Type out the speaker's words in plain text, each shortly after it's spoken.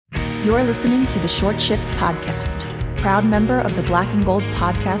You're listening to the Short Shift Podcast, proud member of the Black and Gold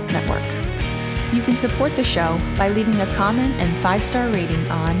Podcast Network. You can support the show by leaving a comment and 5-star rating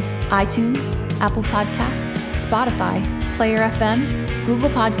on iTunes, Apple Podcasts, Spotify, Player FM,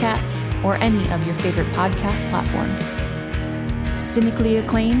 Google Podcasts, or any of your favorite podcast platforms. Cynically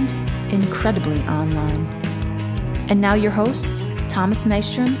acclaimed, incredibly online. And now your hosts, Thomas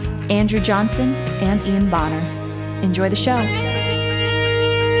Nystrom, Andrew Johnson, and Ian Bonner. Enjoy the show.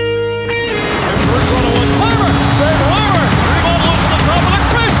 First one on one-timer, save Weimer, rebound loose on the top of the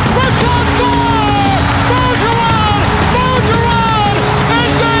crease, red shot, score! Bergeron, in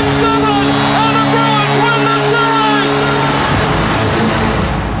Game 7, and the Bruins win the series!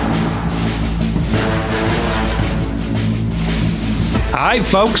 Hi,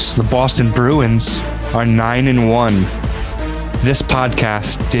 folks. The Boston Bruins are 9-1. This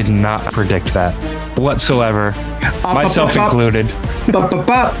podcast did not predict that whatsoever, myself included.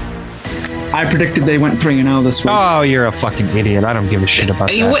 I predicted they went 3-0 this week. Oh, you're a fucking idiot. I don't give a shit about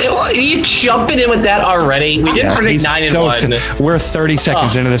that. You jumping in with that already? We didn't predict 9-1. We're 30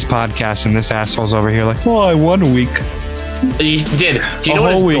 seconds into this podcast, and this asshole's over here like, I won a week. You did. Do you know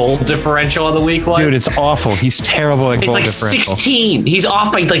what his goal differential of the week was? Dude, it's awful. He's terrible at goal differential. It's like 16. He's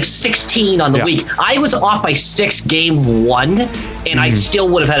off by like 16 on the week. I was off by 6 game 1, and I still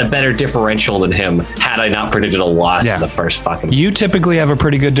would have had a better differential than him had I not predicted a loss in the first fucking. You typically have a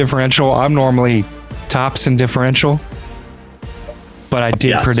pretty good differential. I'm normally tops in differential, but I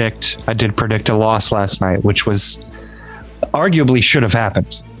did predict a loss last night, which was arguably should have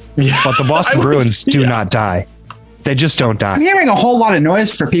happened. Yeah. But the Boston Bruins do not die. They just don't die. I'm hearing a whole lot of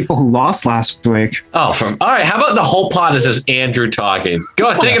noise for people who lost last week. All right. How about the whole pod is just Andrew talking? Go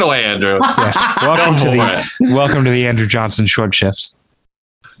ahead, take it away, Andrew. Yes. Welcome to the Andrew Johnson Short Shift.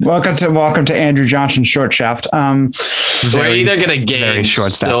 Welcome to Andrew Johnson Short Shift. We're either going to gain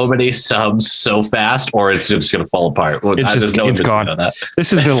so many subs so fast, or it's just going to fall apart. Well, it's gone.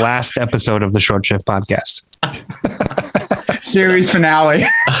 This is the last episode of the Short Shift podcast. Series finale.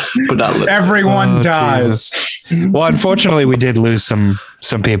 Everyone dies. Jesus. Well, unfortunately, we did lose some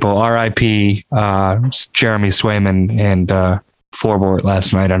people. R.I.P. Jeremy Swayman and Forbort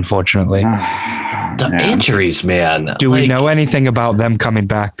last night, unfortunately. Injuries, man. Do we know anything about them coming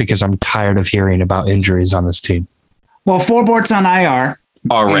back? Because I'm tired of hearing about injuries on this team. Well, Forbort's on IR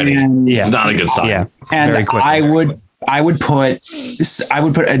already. It's not a good sign. Yeah, and very quickly. I would put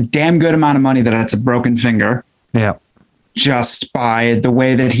a damn good amount of money that that's a broken finger. Yeah. Just by the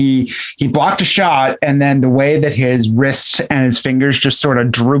way that he blocked a shot, and then the way that his wrist and his fingers just sort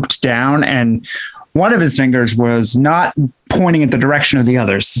of drooped down, and one of his fingers was not pointing at the direction of the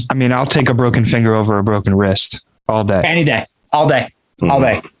others. I mean, I'll take a broken finger over a broken wrist all day. Any day. All day. All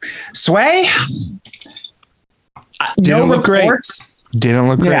day. Sway? Didn't look great. Didn't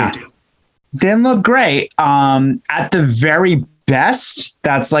look great. At the very best,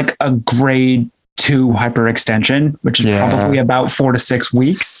 that's like a grade 2 hyperextension, which is probably about 4 to 6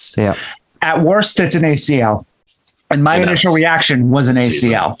 weeks. Yeah. At worst, it's an ACL. And my initial reaction was an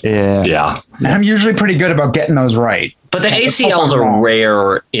ACL. Yeah. And I'm usually pretty good about getting those right. But the ACLs are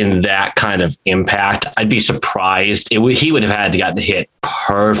rare in that kind of impact. I'd be surprised. He would have had to gotten hit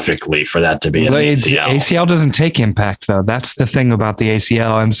perfectly for that to be an ACL. ACL doesn't take impact, though. That's the thing about the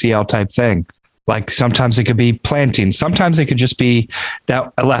ACL, MCL type thing. Like sometimes it could be planting. Sometimes it could just be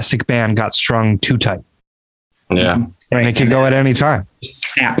that elastic band got strung too tight. Yeah. And it could go at any time.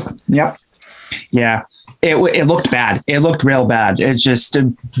 Snap. Yep. Yeah. It looked bad. It looked real bad. It's just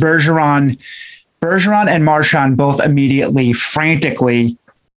Bergeron and Marchand both immediately frantically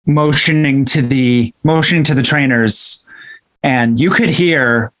motioning to the trainers. And you could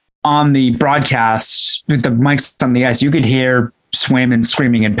hear on the broadcast with the mics on the ice, you could hear Swayman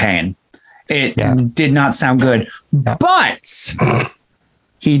screaming in pain. It did not sound good, but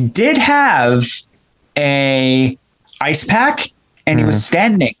he did have a ice pack, and he was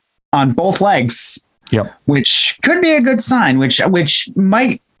standing on both legs, which could be a good sign, which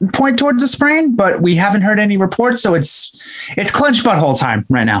might point towards a sprain, but we haven't heard any reports, so it's clenched butthole time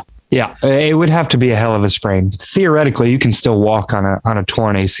right now. Yeah, it would have to be a hell of a sprain. Theoretically, you can still walk on a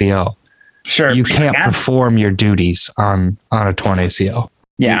torn ACL. Sure, you can't perform your duties on a torn ACL.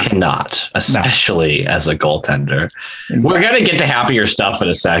 Yeah. You cannot, especially as a goaltender. Exactly. We're going to get to happier stuff in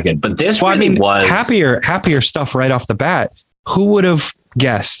a second, but this was happier stuff right off the bat. Who would have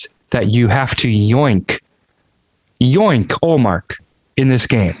guessed that you have to yoink Ullmark in this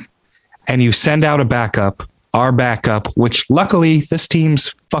game, and you send out our backup, which luckily this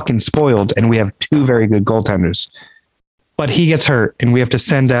team's fucking spoiled, and we have 2 very good goaltenders, but he gets hurt, and we have to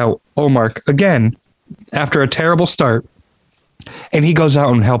send out Ullmark again after a terrible start. and he goes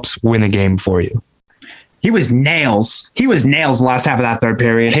out and helps win a game for you. He was nails. He was nails the last half of that third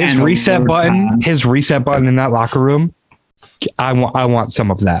period. His reset button in that locker room. I want some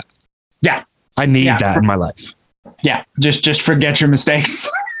of that. Yeah. I need that in my life. Yeah. Just forget your mistakes.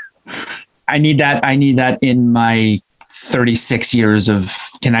 I need that. I need that in my 36 years of,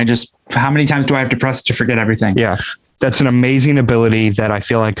 how many times do I have to press to forget everything? Yeah. That's an amazing ability that I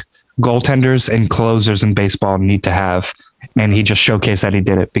feel like goaltenders and closers in baseball need to have. And he just showcased that he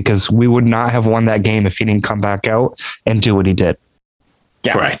did it, because we would not have won that game if he didn't come back out and do what he did.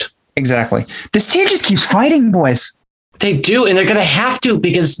 Yeah, correct. Exactly. This team just keeps fighting, boys. They do, and they're going to have to,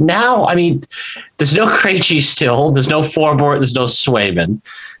 because now, I mean, there's no Krejci still. There's no Forbort. There's no Swayman.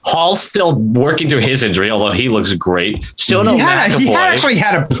 Hall's still working through his injury, although he looks great. Still no McAvoy. He actually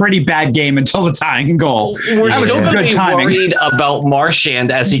had a pretty bad game until the tying goal. We're still going to be worried about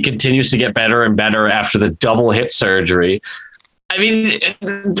Marchand as he continues to get better and better after the double hip surgery. I mean,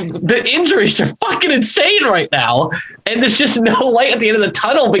 the injuries are fucking insane right now. And there's just no light at the end of the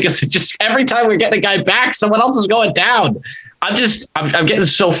tunnel, because it's just every time we're getting a guy back, someone else is going down. I'm getting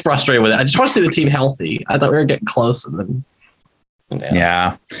so frustrated with it. I just want to see the team healthy. I thought we were getting close. And then,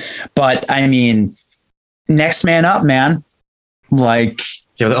 yeah. But I mean, next man up, man. Like,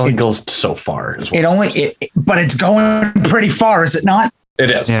 yeah, it only goes so far. But it's going pretty far, is it not? It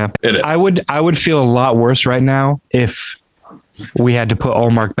is. Yeah, it is. I would feel a lot worse right now if we had to put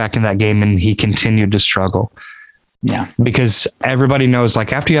Olmark back in that game and he continued to struggle. Yeah. Because everybody knows,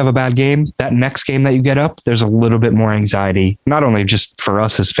 like, after you have a bad game, that next game that you get up, there's a little bit more anxiety, not only just for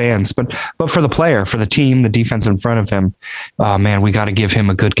us as fans, but for the player, for the team, the defense in front of him. Oh man, we got to give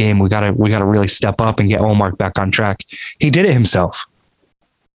him a good game. We got to really step up and get Olmark back on track. He did it himself.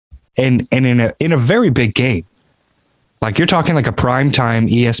 And in a very big game, like, you're talking like a primetime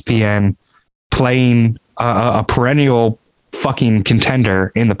ESPN playing a perennial fucking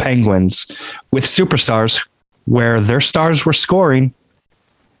contender in the Penguins with superstars, where their stars were scoring,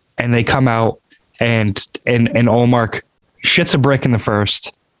 and they come out and Olmark shits a brick in the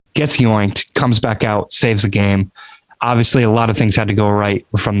first, gets yoinked, comes back out, saves the game. Obviously, a lot of things had to go right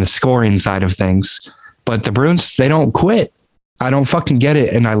from the scoring side of things, but the Bruins, they don't quit. I don't fucking get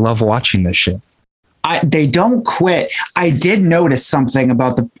it, and I love watching this shit. They don't quit. I did notice something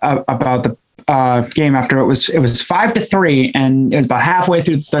about the game after it was 5-3, and it was about halfway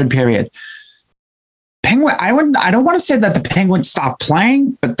through the third period. Penguin, I don't want to say that the Penguins stopped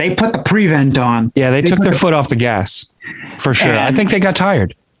playing, but they put the prevent on. Yeah, they took their foot off the gas for sure. I think they got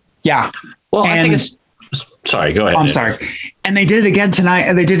tired. Yeah. Well, I think it's. Sorry, go ahead. I'm sorry. And they did it again tonight,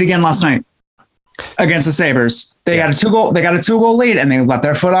 and they did it again last night against the Sabres. They got a 2-goal lead, and they let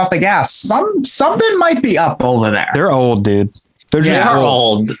their foot off the gas. Something might be up over there. They're old, dude. They're just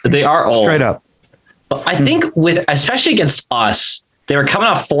old. They are old. Straight up. But I think especially against us, they were coming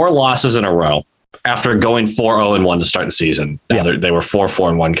off 4 losses in a row after going 4-0-1 to start the season. They were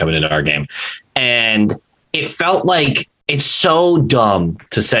 4-4-1 coming into our game. And it felt like it's so dumb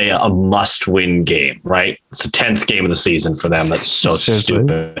to say a must-win game, right? It's the 10th game of the season for them. That's so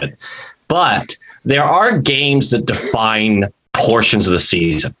stupid. But there are games that define portions of the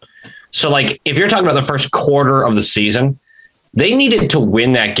season. So, like, if you're talking about the first quarter of the season, they needed to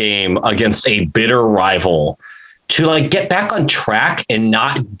win that game against a bitter rival to, like, get back on track and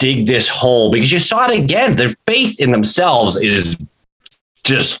not dig this hole, because you saw it again. Their faith in themselves is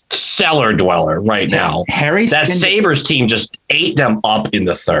just cellar dweller right now. Sabres team just ate them up in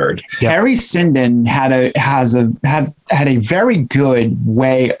the third. Yeah. Harry Sinden had a very good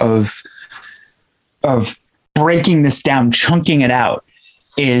way of breaking this down, chunking it out.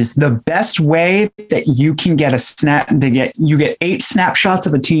 Is the best way that you can get you get 8 snapshots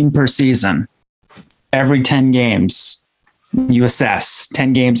of a team per season. Every 10 games, you assess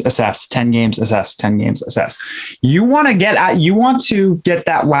 10 games, assess 10 games, assess 10 games, assess. You want to get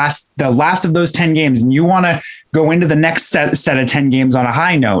the last of those 10 games, and you want to go into the next set of 10 games on a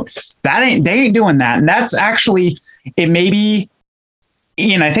high note. They ain't doing that. And that's actually, it may be,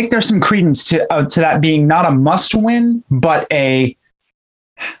 I think there's some credence to that being not a must win, but a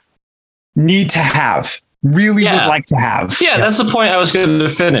need to have. Really would like to have. Yeah, that's the point I was going to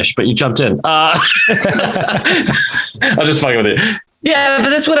finish, but you jumped in. I was just fucking with it. Yeah, but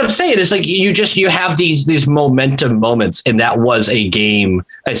that's what I'm saying. It's like you have these momentum moments, and that was a game,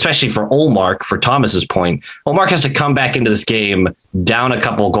 especially for Olmark, for Thomas's point. Olmark has to come back into this game down a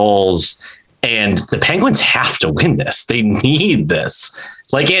couple goals, and the Penguins have to win this. They need this.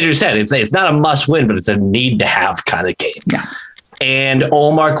 Like Andrew said, it's not a must win, but it's a need to have kind of game. Yeah. And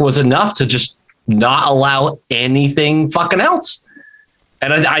Olmark was enough to just not allow anything fucking else.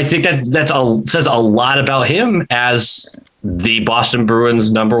 And I think that says a lot about him as the Boston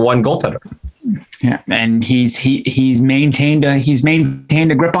Bruins' #1 goaltender. Yeah, and he's maintained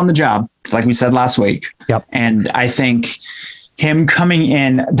a grip on the job, like we said last week. Yep. And I think him coming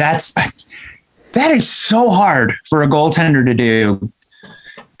in, that is so hard for a goaltender to do.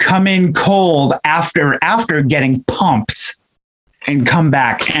 Come in cold after getting pumped, and come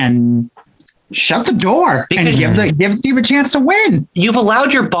back and shut the door and give the team a chance to win. You've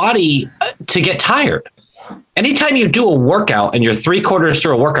allowed your body to get tired. Anytime you do a workout and you're 3/4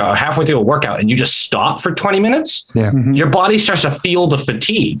 through a workout, or halfway through a workout, and you just stop for 20 minutes, your body starts to feel the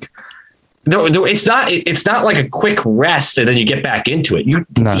fatigue. It's not like a quick rest and then you get back into it.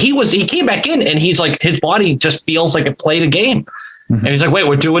 He came back in and he's like, his body just feels like it played a game. And he's like, wait,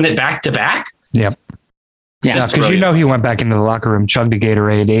 we're doing it back to back? Yep. Yeah, because he went back into the locker room, chugged a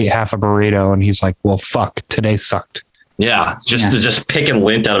Gatorade, ate half a burrito, and he's like, well, fuck, today sucked. Yeah, just picking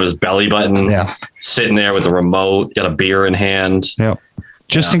lint out of his belly button. Yeah, sitting there with the remote, got a beer in hand. Yeah,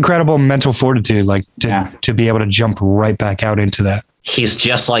 just incredible mental fortitude, like to be able to jump right back out into that. He's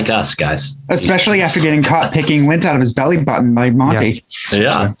just like us, guys. Especially after getting caught picking lint out of his belly button by Monty.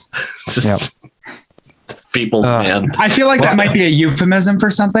 Yeah. People's man. I feel like that might be a euphemism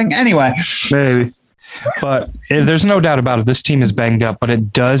for something. Anyway. Maybe. But there's no doubt about it. This team is banged up, but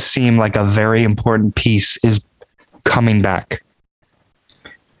it does seem like a very important piece is coming back.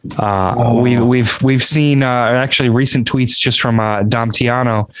 We've seen actually recent tweets just from Dom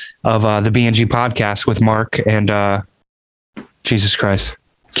Tiano of the BNG podcast with Mark and Jesus Christ,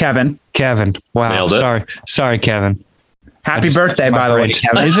 Kevin. Wow, sorry, Kevin. Happy birthday, by the way,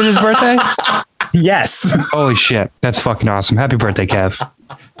 Kevin. Is it his birthday? Yes. Holy shit, that's fucking awesome. Happy birthday, Kev.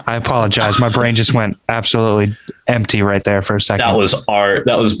 I apologize. My brain just went absolutely empty right there for a second. That was art.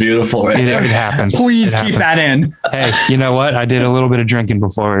 That was beautiful. Right? It happens. Please keep that in. Hey, you know what? I did a little bit of drinking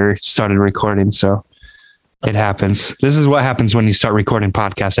before we started recording, so it happens. This is what happens when you start recording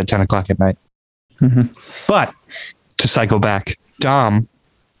podcasts at 10 o'clock at night. Mm-hmm. But to cycle back, Dom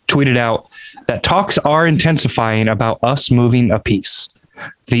tweeted out that talks are intensifying about us moving a piece.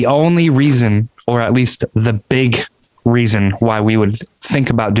 The only reason, or at least the big reason why we would think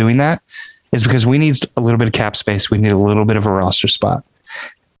about doing that is because we need a little bit of cap space. We need a little bit of a roster spot.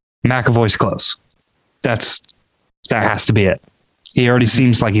 McAvoy's close. That has to be it. He already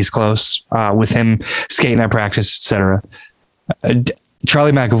seems like he's close with him skating at practice, etc.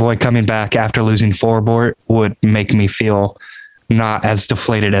 Charlie McAvoy coming back after losing Forbort would make me feel not as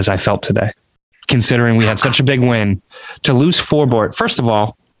deflated as I felt today, considering we had such a big win. To lose Forbort, first of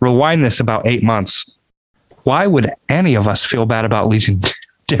all, rewind this about 8 months. Why would any of us feel bad about losing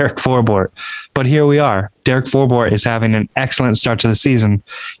Derek Forbort? But here we are. Derek Forbort is having an excellent start to the season.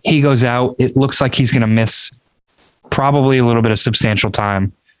 He goes out. It looks like he's going to miss probably a little bit of substantial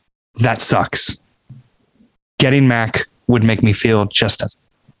time. That sucks. Getting Mac would make me feel just a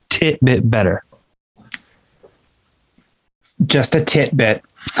tidbit better. Just a tidbit.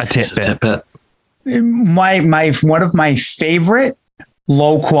 A tidbit. My one of my favorite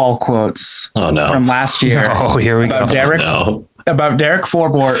low qual quotes from last year. Oh, here we about go. About Derek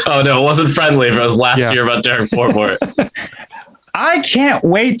Forbort. Oh no, it wasn't friendly if it was last year about Derek Forbort. I can't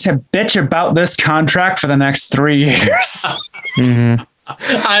wait to bitch about this contract for the next 3 years. Mm-hmm.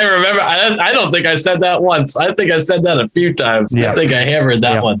 I remember. I don't think I said that once. I think I said that a few times. I think I hammered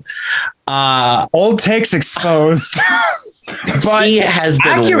that one. Old takes exposed. But he has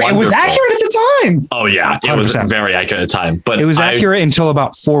been accurate. It was accurate at the time. Oh yeah, it 100%. Was very accurate at the time. But it was accurate until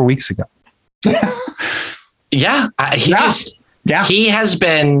about 4 weeks ago. He has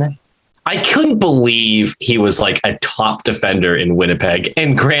been. I couldn't believe he was like a top defender in Winnipeg.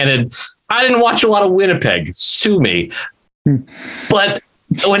 And granted, I didn't watch a lot of Winnipeg. Sue me. But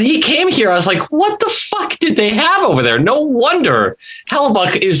when he came here, I was like, what the fuck did they have over there? No wonder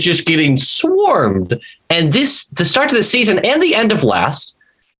Hellebuck is just getting swarmed. And the start of the season and the end of last,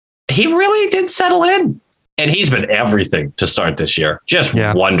 he really did settle in. And he's been everything to start this year. Just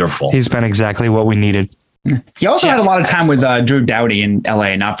wonderful. He's been exactly what we needed. He also had a lot of time with Drew Doughty in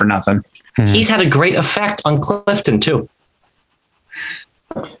LA, not for nothing. He's had a great effect on Clifton, too.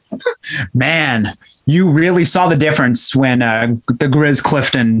 Man, you really saw the difference when the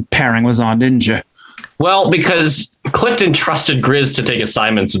Grizz-Clifton pairing was on, didn't you? Well, because Clifton trusted Grizz to take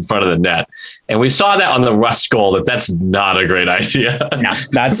assignments in front of the net. And we saw that on the Rust goal, that's not a great idea. No,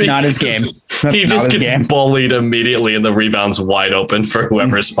 that's not his game. He just gets bullied immediately and the rebound's wide open for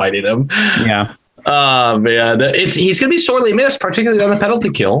whoever's fighting him. Yeah. Oh, man. He's going to be sorely missed, particularly on the penalty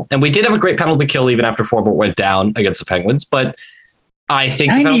kill. And we did have a great penalty kill even after Forbort went down against the Penguins. But I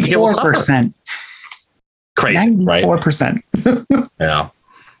think 94%. Crazy, 94%. Right? 4%. Yeah.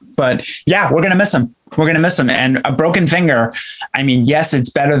 But yeah, we're gonna miss him. We're gonna miss him. And a broken finger. I mean, yes, it's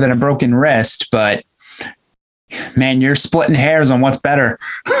better than a broken wrist, but man, you're splitting hairs on what's better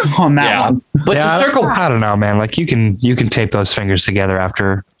on that one. But to circle, I don't know, man. Like you can tape those fingers together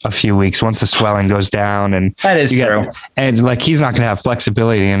after a few weeks once the swelling goes down, and that is true. And like he's not going to have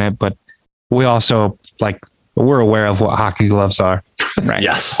flexibility in it, but we also we're aware of what hockey gloves are. Right.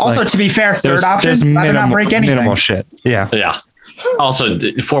 Yes. Also, to be fair, third option, rather not break anything. Minimal shit. Yeah. Yeah. Also,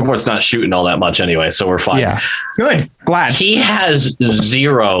 Fourport's not shooting all that much anyway, so we're fine. Yeah. Good. Glad. He has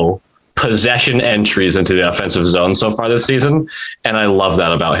 0 possession entries into the offensive zone so far this season, and I love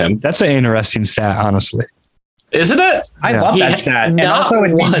that about him. That's an interesting stat, honestly. Isn't it? I love that stat. And also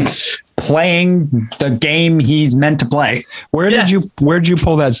it means playing the game he's meant to play. Where'd you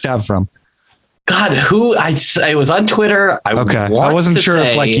pull that stat from? God, it was on Twitter. I wasn't sure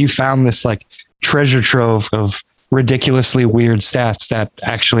if you found this treasure trove of ridiculously weird stats that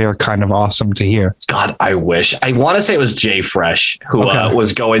actually are kind of awesome to hear. God, I wish. I want to say it was Jay Fresh who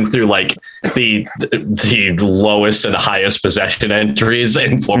was going through the lowest and highest possession entries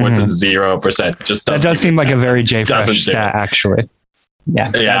and forwards at 0%. Just that does seem like a very Jay Fresh stat, actually. Yeah,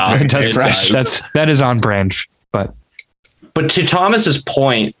 that's fresh. That is on brand. But to Thomas's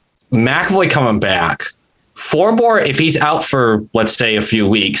point, McAvoy coming back, Forbort, if he's out for let's say a few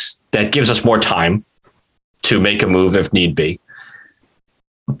weeks, that gives us more time to make a move if need be.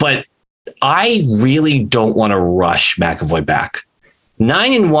 But I really don't want to rush McAvoy back.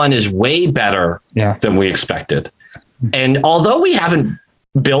 9-1 is way better than we expected. And although we haven't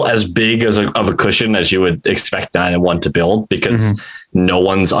built as big of a cushion as you would expect 9-1 to build, because no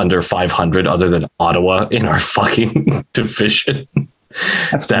one's under 500 other than Ottawa in our fucking division.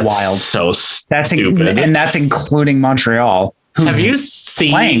 That's wild. So stupid. And that's including Montreal. Have you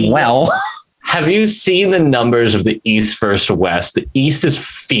seen playing well? Have you seen the numbers of the East versus West? The East is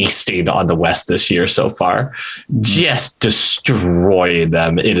feasting on the West this year so far, just destroying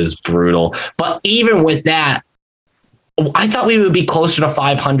them. It is brutal. But even with that, I thought we would be closer to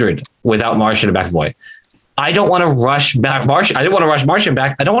 500 without Martian and McAvoy. I don't want to rush back Martian. I didn't want to rush Martian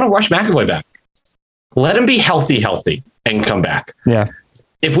back. I don't want to rush McAvoy back. Let him be healthy and come back. Yeah.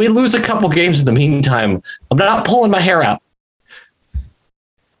 If we lose a couple games in the meantime, I'm not pulling my hair out.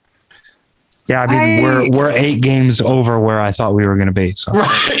 Yeah, I mean, we're 8 games over where I thought we were going to be. So.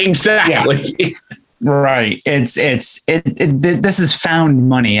 Right, exactly. Yeah. Right. This is found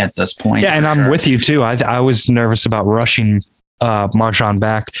money at this point. Yeah, and I'm with you too. I was nervous about rushing Marchand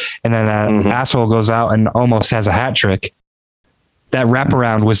back, and then that asshole goes out and almost has a hat trick. That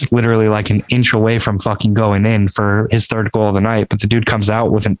wraparound was literally like an inch away from fucking going in for his 3rd goal of the night, but the dude comes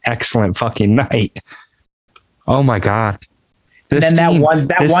out with an excellent fucking night. Oh my God. Then that one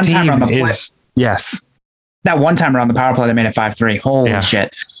time on the play. Yes. That one time around the power play, they made it 5-3. Holy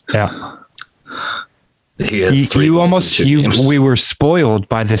shit. Yeah. We were spoiled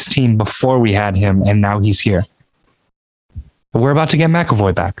by this team before we had him, and now he's here. We're about to get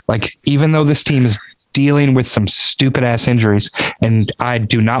McAvoy back. Even though this team is dealing with some stupid ass injuries, and I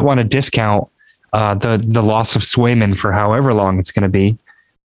do not want to discount the loss of Swayman for however long it's going to be.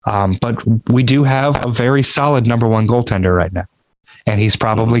 But we do have a very solid number 1 goaltender right now. And he's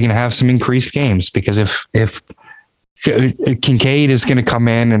probably going to have some increased games, because if Kincaid is going to come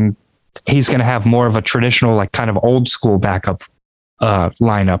in and he's going to have more of a traditional, kind of old school backup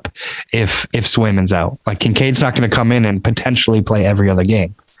lineup if Swayman's out. Kincaid's not going to come in and potentially play every other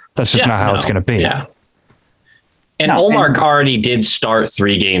game. That's just not how it's going to be. Yeah. And Olmark already did start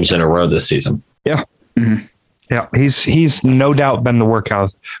 3 games in a row this season. Yeah. Mm-hmm. Yeah. He's no doubt been the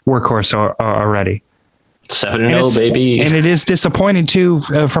workhorse already. 7-0, baby. And it is disappointing too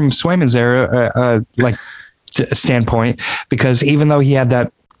from Swayman's era, standpoint, because even though he had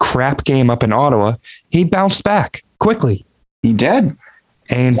that crap game up in Ottawa, he bounced back quickly. He did.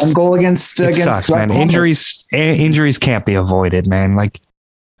 And 1 goal against sucks, man. Injuries can't be avoided, man.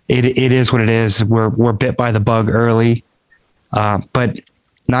 It is what it is. We're bit by the bug early, but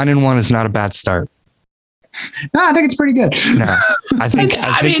 9-1 is not a bad start. No, I think it's pretty good. No, I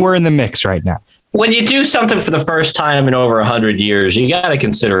think we're in the mix right now. When you do something for the first time in over 100 years, you got to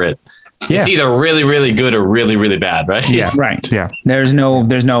consider it. Yeah. It's either really, really good or really, really bad, right? Yeah. Right. Yeah. There's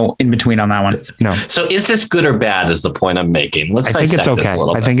no in between on that one. No. So is this good or bad is the point I'm making. I think it's okay.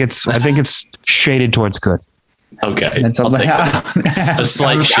 I think it's shaded towards good. Okay. I'll take that. A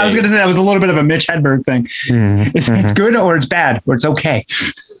slight shade. I was going to say that was a little bit of a Mitch Hedberg thing. It's good or it's bad or it's okay.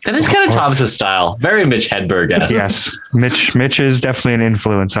 That is kind of Thomas's style. Very Mitch Hedberg-esque. Yes. Mitch is definitely an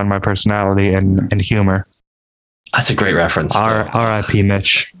influence on my personality and humor. That's a great reference. R.I.P.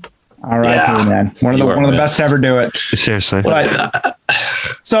 Mitch. All right, man. One of the best to ever do it. Seriously. But,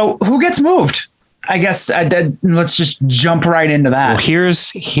 so who gets moved? I guess let's just jump right into that. Well,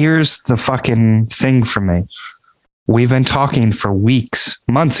 here's the fucking thing for me. We've been talking for weeks,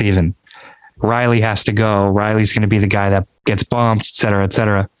 months even. Riley has to go. Riley's going to be the guy that gets bumped, et cetera, et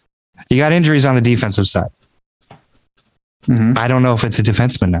cetera. You got injuries on the defensive side. Mm-hmm. I don't know if it's a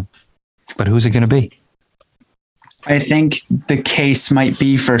defenseman now, but who's it going to be? I think the case might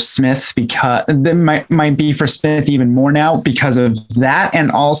be for Smith because might be for Smith even more now because of that.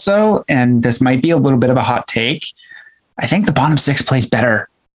 And also, and this might be a little bit of a hot take, I think the bottom six plays better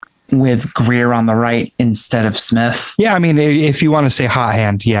with Greer on the right instead of Smith. Yeah. I mean, if you want to say hot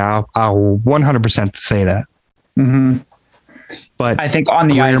hand, yeah, I'll 100% say that. Mm-hmm. But I think on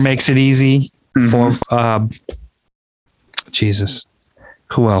the Greer ice makes it easy for, Jesus,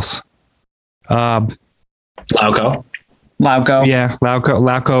 who else? Lauko. Yeah,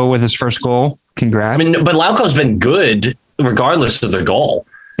 Lauko with his first goal. Congrats. I mean, but Lauko's been good regardless of the goal.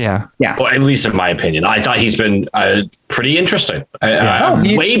 Yeah. Well, at least in my opinion. I thought he's been pretty interesting.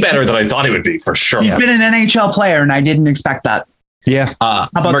 Way better than I thought he would be, for sure. He's been an NHL player, and I didn't expect that. Yeah.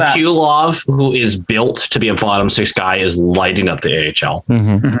 Merkulov, who is built to be a bottom six guy, is lighting up the AHL.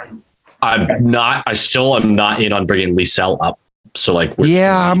 Mm-hmm. I still am not in on bringing Liesel up. So like,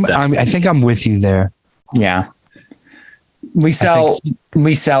 I think I'm with you there. Yeah.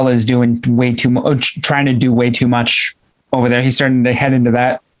 Liesel is doing way too much, trying to do way too much over there. He's starting to head into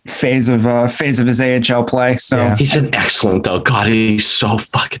that phase of his AHL play. So he's been excellent though. God, he's so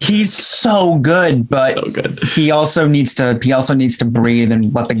good, but so good. He also needs to breathe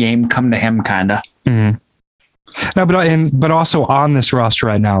and let the game come to him, kind of. Mm-hmm. No, but also on this roster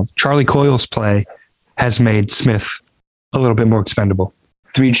right now, Charlie Coyle's play has made Smith a little bit more expendable.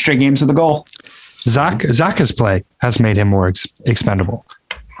 3 straight games with a goal. Zaka's play has made him more expendable.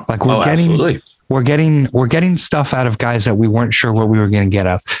 Like we're getting stuff out of guys that we weren't sure what we were going to get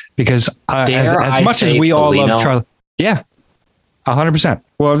out. Because as much as we all love Charlie, 100%.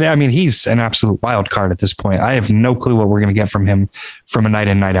 Well, I mean, he's an absolute wild card at this point. I have no clue what we're going to get from him from a night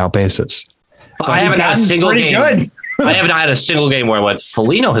in, night out basis. I haven't had a single game. I haven't had a single game where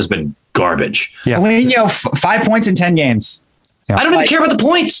Foligno has been garbage. Yeah. Foligno, 5 points in 10 games. Yeah. I don't even care about the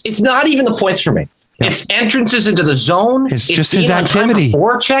points. It's not even the points for me. Yeah. It's entrances into the zone. It's just his activity.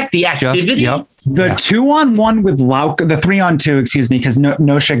 Forecheck, the activity. The 2-on-1 with Lauko, the 3-on-2, excuse me, because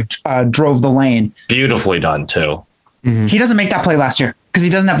Noshik drove the lane. Beautifully done too. Mm-hmm. He doesn't make that play last year because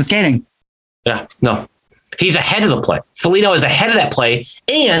he doesn't have the skating. Yeah, no. He's ahead of the play. Foligno is ahead of that play,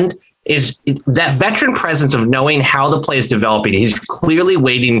 and is that veteran presence of knowing how the play is developing. He's clearly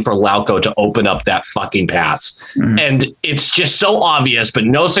waiting for Lauko to open up that fucking pass. Mm-hmm. And it's just so obvious, but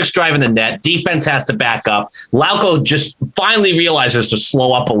Nosik's driving the net. Defense has to back up. Lauko just finally realizes to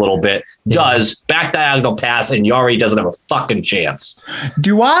slow up a little bit, does back diagonal pass, and Yari doesn't have a fucking chance.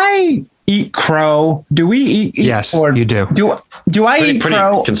 Do I eat crow? Do we eat? Yes, you do. Do I eat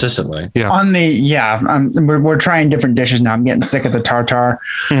crow consistently? Yeah. We're trying different dishes now. I'm getting sick of the tartare.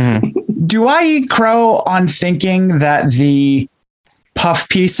 Mm-hmm. Do I eat crow on thinking that the puff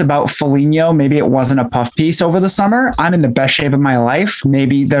piece about Foligno, maybe it wasn't a puff piece over the summer? I'm in the best shape of my life.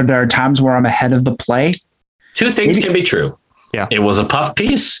 Maybe there are times where I'm ahead of the play. 2 things can be true. Yeah. It was a puff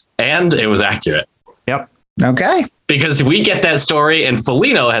piece and it was accurate. Yep. Okay. Because we get that story, and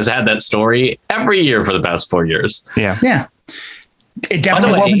Foligno has had that story every year for the past 4 years. Yeah. Yeah. It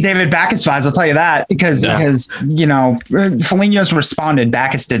definitely wasn't David Backes vibes, I'll tell you that, because Foligno's responded,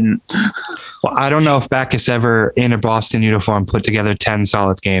 Backes didn't. Well, I don't know if Backes ever in a Boston uniform put together 10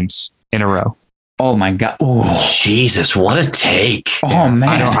 solid games in a row. Oh my God. Ooh. Jesus, what a take. Oh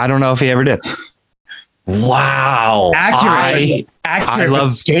man. I don't know if he ever did. Wow. Accurate, but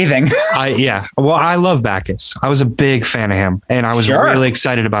scathing. I love Backes. I was a big fan of him, and I was really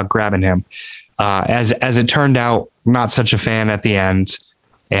excited about grabbing him. As it turned out, not such a fan at the end,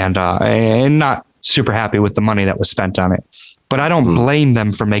 and not super happy with the money that was spent on it. But I don't blame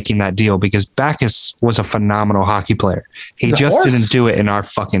them for making that deal, because Backes was a phenomenal hockey player. He just didn't do it in our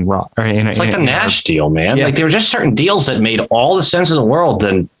fucking rock. It's like the Nash deal, man. Yeah. Like there were just certain deals that made all the sense in the world,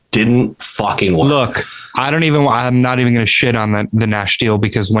 then didn't fucking work. Look, I'm not even going to shit on the Nash deal,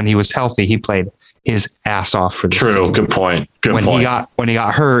 because when he was healthy, he played his ass off for this team. Good point. When he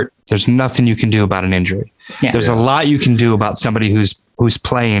got hurt, there's nothing you can do about an injury. Yeah. There's a lot you can do about somebody who's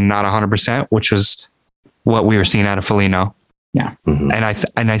playing not 100%, which was what we were seeing out of Foligno. Yeah. Mm-hmm.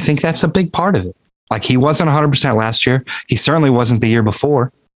 And I think that's a big part of it. Like, he wasn't 100% last year. He certainly wasn't the year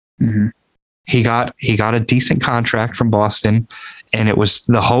before. Mm-hmm. He got a decent contract from Boston, and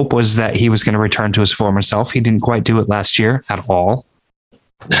the hope was that he was going to return to his former self. He didn't quite do it last year at all.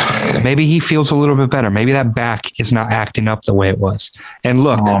 Maybe he feels a little bit better. Maybe that back is not acting up the way it was. And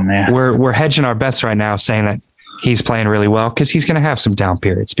look, we're hedging our bets right now saying that he's playing really well because he's going to have some down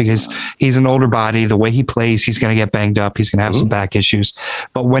periods because he's an older body. The way he plays, he's going to get banged up. He's going to have some back issues.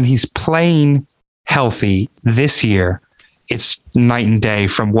 But when he's playing healthy this year, it's night and day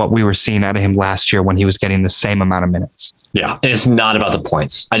from what we were seeing out of him last year when he was getting the same amount of minutes. Yeah. And it's not about the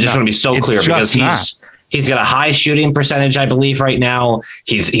points. I just want to be so clear because he's got a high shooting percentage, I believe, right now.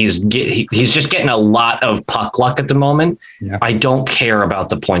 He's just getting a lot of puck luck at the moment. Yeah. I don't care about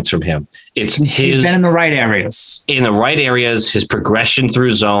the points from him. He's been in the right areas. In the right areas, his progression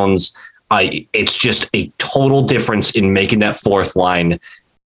through zones. It's just a total difference in making that fourth line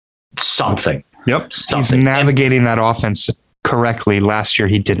something. Yep. He's navigating that offense correctly. Last year,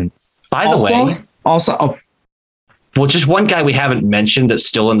 he didn't. By the way, well, just one guy we haven't mentioned that's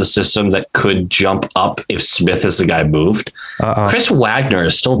still in the system that could jump up if Smith is the guy moved. Chris Wagner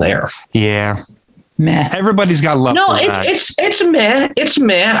is still there. Yeah. Meh. Everybody's got love. No, it's meh. It's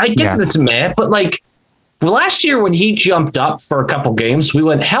meh. I get that it's meh, but like last year when he jumped up for a couple games, we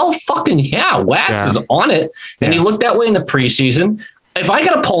went, hell fucking yeah, Wags is on it. And he looked that way in the preseason. If I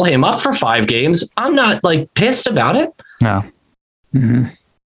got to pull him up for 5 games, I'm not like pissed about it. No. Mm-hmm.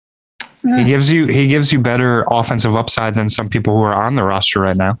 He gives you better offensive upside than some people who are on the roster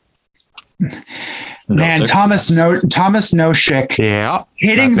right now. Man, Thomas Nosek. Yeah.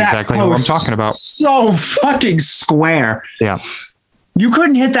 Hitting that exactly post what I'm talking about. So fucking square. Yeah. You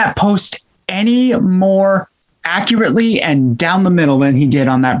couldn't hit that post any more accurately and down the middle than he did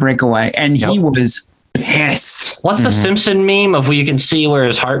on that breakaway. And he was pissed. What's the Simpson meme of where you can see where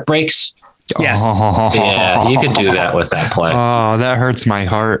his heart breaks? Yes. Yeah, you could do that with that play. Oh, that hurts my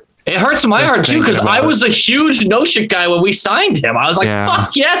heart. It hurts my heart too, because I was a huge no-shit guy when we signed him. I was like,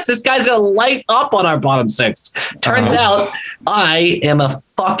 fuck yes, this guy's going to light up on our bottom 6. Turns out I am a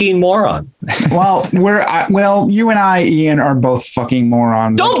fucking moron. Well, you and I, Ian, are both fucking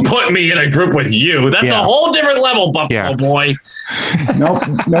morons. Don't put me in a group with you. That's a whole different level, Buffalo boy. Nope.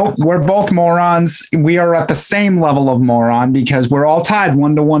 We're both morons. We are at the same level of moron because we're all tied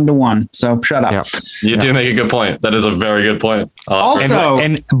 1-to-1. So shut up. You do make a good point. That is a very good point.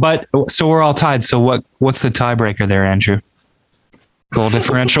 But so we're all tied. So what's the tiebreaker there, Andrew? Goal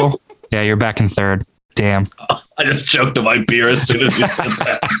differential? Yeah, you're back in third. Damn. I just choked on my beer as soon as you said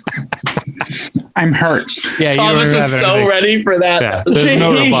that. I'm hurt. Yeah, Thomas was so ready for that. Yeah, there's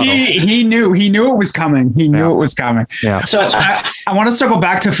no rebuttal. He knew it was coming. He knew it was coming. Yeah. So I want to circle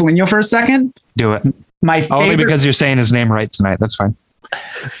back to Foligno for a second. Do it. My favorite, only because you're saying his name right tonight. That's fine.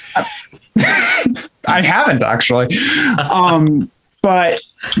 I haven't actually. But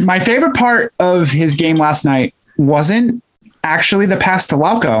my favorite part of his game last night wasn't actually the pass to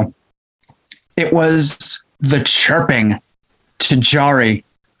Lauko. It was the chirping to Jari,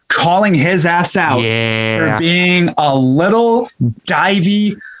 calling his ass out for being a little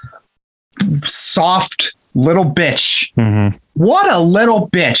divey, soft little bitch. Mm-hmm. What a little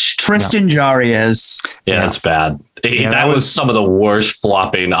bitch Tristan Jari is. Yeah, that's bad. That was some of the worst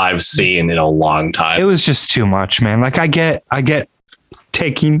flopping I've seen in a long time. It was just too much, man. Like I get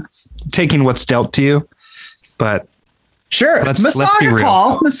taking what's dealt to you, but sure, let's be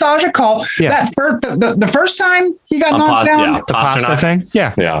real. Massage a call. Yeah. The first time he got knocked down, the pasta thing.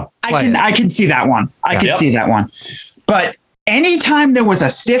 Yeah. I can see that one. I can see that one. But anytime there was a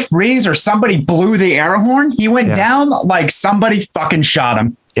stiff breeze or somebody blew the air horn, he went down like somebody fucking shot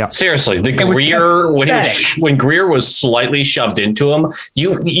him. Yeah, seriously, the Greer when Greer was slightly shoved into him,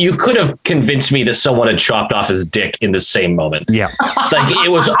 you could have convinced me that someone had chopped off his dick in the same moment. Yeah, like it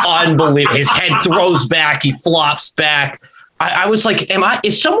was unbelievable. His head throws back, he flops back. I was like,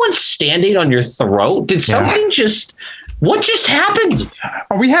 is someone standing on your throat? Did something what just happened?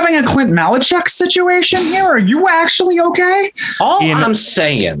 Are we having a Clint Malachuk situation here? Are you actually okay? I'm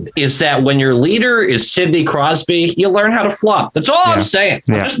saying is that when your leader is Sidney Crosby, you learn how to flop. That's all I'm saying.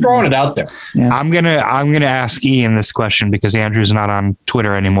 I'm just throwing it out there. Yeah. I'm gonna ask Ian this question because Andrew's not on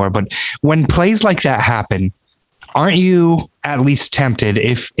Twitter anymore. But when plays like that happen, aren't you at least tempted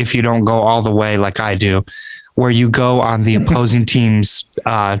if you don't go all the way like I do, where you go on the opposing team's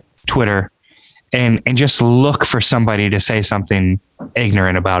Twitter and just look for somebody to say something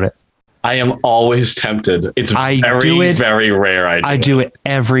ignorant about it? I am always tempted. It's very rare. I do it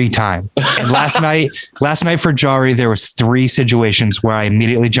every time. And last night for Jari, there was 3 situations where I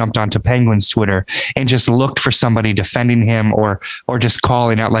immediately jumped onto Penguin's Twitter and just looked for somebody defending him or just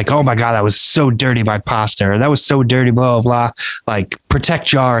calling out like, oh my God, that was so dirty by Pasta, or that was so dirty, blah, blah, blah. Like protect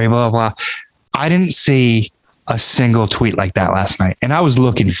Jari, blah, blah. I didn't see a single tweet like that last night, and I was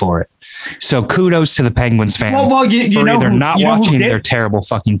looking for it. So kudos to the Penguins fans you for know either who, not you know who watching did- their terrible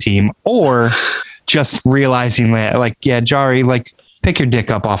fucking team or just realizing that, like, yeah, Jari, like, pick your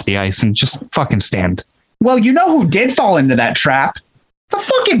dick up off the ice and just fucking stand. Well, you know who did fall into that trap? The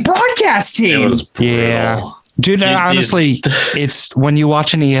fucking broadcast It team. was brutal. Yeah. Dude, honestly, it's when you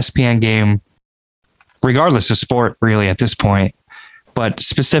watch an ESPN game, regardless of sport, really, at this point, but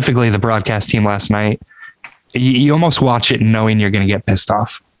specifically the broadcast team last night, you almost watch it knowing you're going to get pissed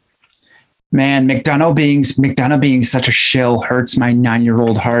off. Man, McDonough being such a shill hurts my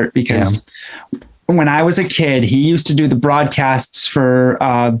 9-year-old heart because when I was a kid, he used to do the broadcasts for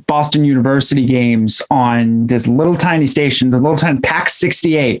Boston University games on this little tiny station, the little tiny PAX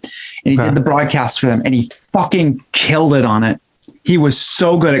 68, and he did the broadcast for them, and he fucking killed it on it. He was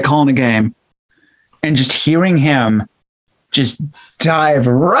so good at calling a game, and just hearing him just dive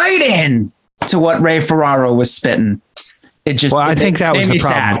right in to what Ray Ferraro was spitting. It just, I think that was the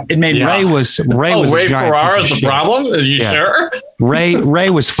problem. Sad. It made me Ray was Ray a giant Ferrara's piece of the shit. problem? Are you sure?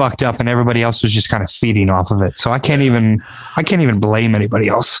 Ray was fucked up, and everybody else was just kind of feeding off of it. So I can't even blame anybody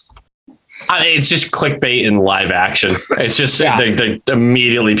else. It's just clickbait in live action. It's just they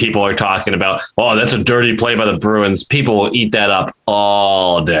immediately people are talking about, oh, that's a dirty play by the Bruins. People will eat that up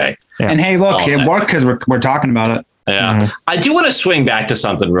all day. Yeah. And hey, look, it worked because we're talking about it. Yeah. Mhm. I do want to swing back to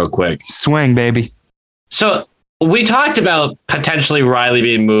something real quick. Swing, baby. So we talked about potentially Riley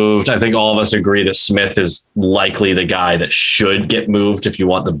being moved. I think all of us agree that Smith is likely the guy that should get moved if you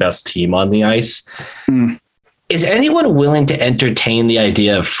want the best team on the ice. Is anyone willing to entertain the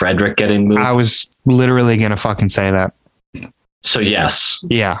idea of Frederick getting moved? I was literally going to fucking say that. So yes.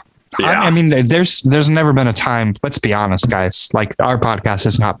 Yeah. Yeah. I mean, there's never been a time, let's be honest, guys, like our podcast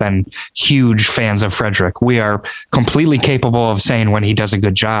has not been huge fans of Frederick. We are completely capable of saying when he does a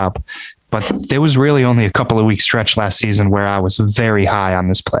good job, but there was really only a couple of weeks stretch last season where I was very high on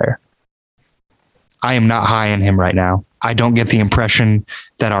this player. I am not high on him right now. I don't get the impression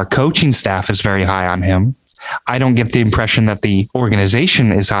that our coaching staff is very high on him. I don't get the impression that the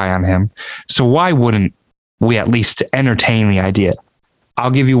organization is high on him. So why wouldn't we at least entertain the idea?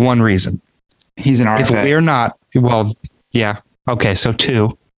 I'll give you one reason. He's an RFA. If we're not, well, yeah. Okay, so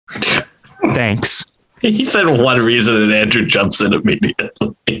 2. Thanks. He said one reason and Andrew jumps in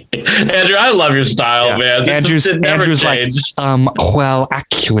immediately. Andrew, I love your style, man. Andrew's like, well,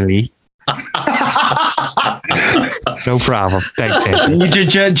 actually. No problem. Thanks,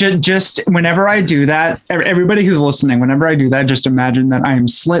 Andrew. Just whenever I do that, everybody who's listening, whenever I do that, just imagine that I am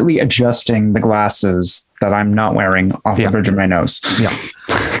slightly adjusting the glasses that I'm not wearing off the bridge of my nose. Yeah.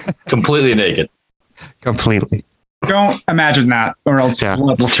 Completely naked. Completely. Don't imagine that, or else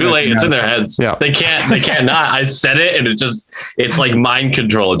It's too late. It's in their heads. Yeah. They can't not. I said it, and it's like mind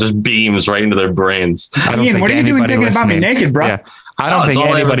control. It just beams right into their brains. Ian, what are you doing thinking about me naked, bro? Yeah. I don't think all I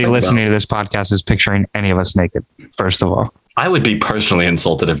ever anybody think listening to this podcast is picturing any of us naked, first of all. I would be personally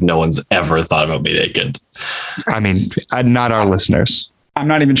insulted if no one's ever thought about me naked. I mean, not our listeners. I'm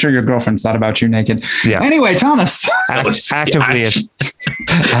not even sure your girlfriend's thought about you naked. Yeah. Anyway, Thomas. Actively Actually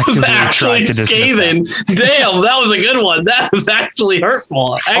tried to dismiss scathing. Damn, that was a good one. That was actually hurtful.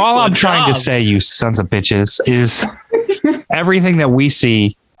 All I'm Excellent trying to job. say, you sons of bitches, is everything that we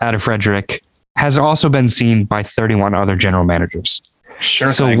see out of Frederick has also been seen by 31 other general managers. Sure.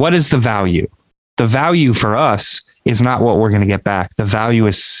 So what is the value? The value for us is not what we're going to get back. The value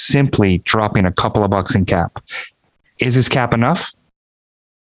is simply dropping a couple of bucks in cap. Is his cap enough?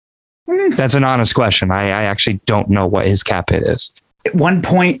 That's an honest question. I actually don't know what his cap hit is.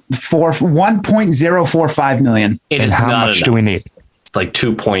 1.045 million. It And is how not much enough. do we need? Like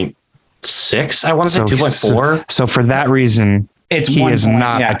 2.6, I want to say 2.4. So for that reason, It's he 1 is point,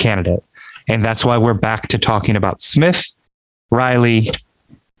 not yeah. a candidate. And that's why we're back to talking about Smith, Riley.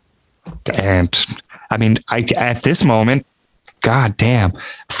 And I mean, at this moment, God damn,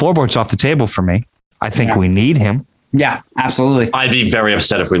 Forbort's off the table for me. I think we need him. Yeah, absolutely. I'd be very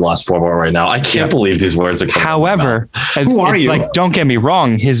upset if we lost 4 more right now. I can't believe these words are coming out of my However, mouth. Who are you? Like, don't get me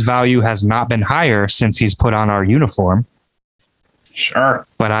wrong, his value has not been higher since he's put on our uniform. Sure.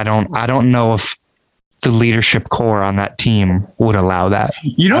 But I don't know if the leadership core on that team would allow that.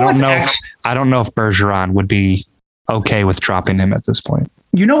 You know what's I don't know if Bergeron would be okay with dropping him at this point.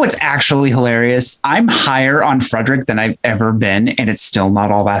 You know what's actually hilarious? I'm higher on Frederick than I've ever been, and it's still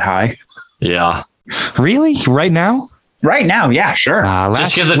not all that high. Yeah. Really? Right now? Right now, yeah, sure.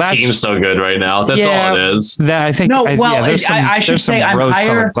 Just because the team's so good right now. That's all it is. That I think. No, well, there's some, I should there's some say I'm rose-colored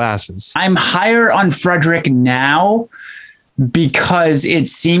higher. glasses. I'm higher on Frederick now because it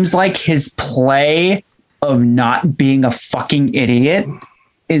seems like his play of not being a fucking idiot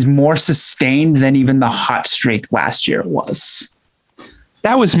is more sustained than even the hot streak last year was.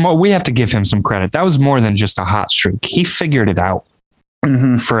 That was more. We have to give him some credit. That was more than just a hot streak. He figured it out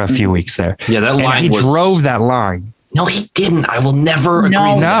for a few weeks there. Yeah, that line. He drove that line. No, he didn't. I will never agree.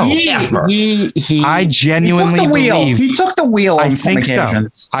 No, ever. I genuinely believe he took the wheel. I think so.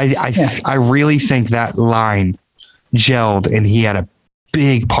 I really think that line gelled, and he had a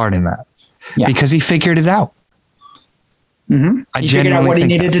big part in that because he figured it out. He figured out what he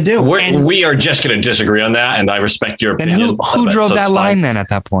needed to do. We are just going to disagree on that, and I respect your opinion. And who drove that line then at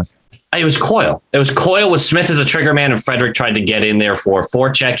that point? It was Coyle. It was Coyle with Smith as a trigger man, and Frederick tried to get in there for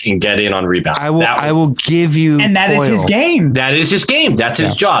forecheck and get in on rebounds. I will give you, and that Coyle. is his game. That is his game. That's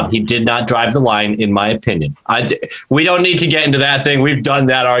his job. He did not drive the line, in my opinion. We don't need to get into that thing. We've done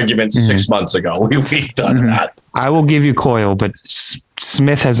that argument 6 months ago. We've done that. I will give you Coyle, but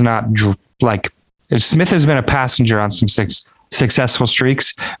Smith has not Smith has been a passenger on some successful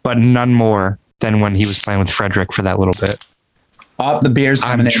streaks, but none more than when he was playing with Frederick for that little bit. Oh, the beer's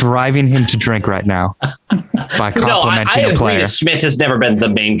coming in. I'm driving him to drink right now by complimenting I a player. agree that Smith has never been the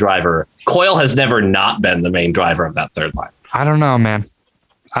main driver. Coyle has never not been the main driver of that third line. I don't know, man.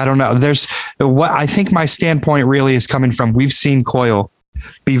 I don't know. There's what I think my standpoint really is coming from. We've seen Coyle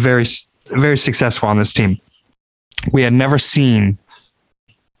be very, very successful on this team. We had never seen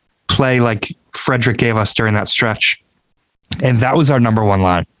play like Frederick gave us during that stretch. And that was our number one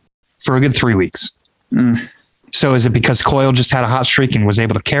line for a good 3 weeks. So is it because Coyle just had a hot streak and was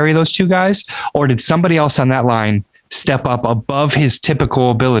able to carry those two guys? Or did somebody else on that line step up above his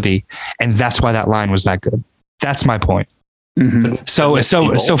typical ability? And that's why that line was that good. That's my point. So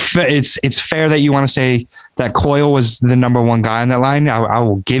it's fair that you want to say that Coyle was the number one guy on that line. I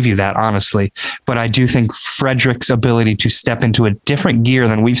will give you that, honestly. But I do think Frederick's ability to step into a different gear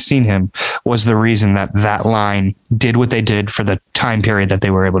than we've seen him was the reason that line did what they did for the time period that they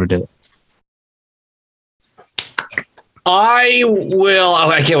were able to do it. I will.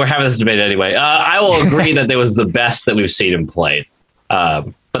 Okay, we're having this debate anyway. I will agree that it was the best that we've seen him play.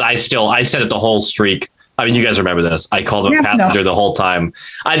 But I said it the whole streak. I mean, you guys remember this. I called him a passenger the whole time.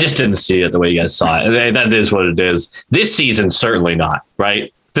 I just didn't see it the way you guys saw it. That is what it is. This season, certainly not,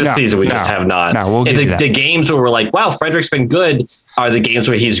 right? This season, we just have not. No, we'll give the games where we're like, wow, Frederick's been good are the games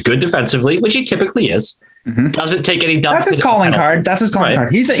where he's good defensively, which he typically is. Doesn't take any dump. That's his calling card.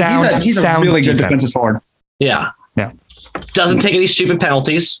 He's a really good defensive forward. Yeah. Doesn't take any stupid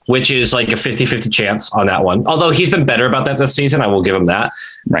penalties, which is like a 50-50 chance on that one. Although he's been better about that this season. I will give him that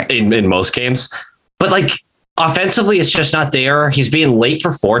in most games. But like offensively, it's just not there. He's being late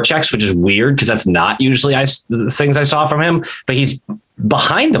for forechecks, which is weird because that's not usually the things I saw from him. But he's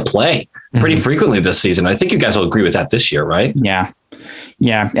behind the play pretty frequently this season. I think you guys will agree with that this year, right? Yeah.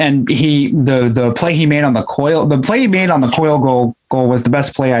 And the play he made on the Coyle goal was the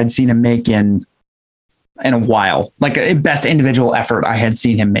best play I'd seen him make in a while, like a best individual effort I had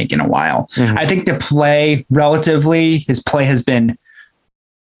seen him make in a while. I think the play relatively, his play has been.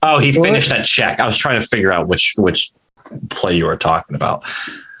 Oh, he finished that check. I was trying to figure out which play you were talking about.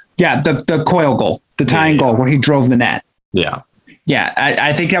 Yeah, the Coyle goal, the tying goal where he drove the net. Yeah.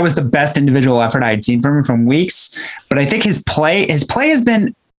 I think that was the best individual effort I had seen from him from weeks. But I think his play has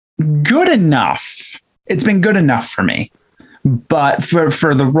been good enough. It's been good enough for me. But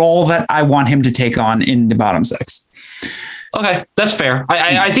for the role that I want him to take on in the bottom six. Okay, that's fair.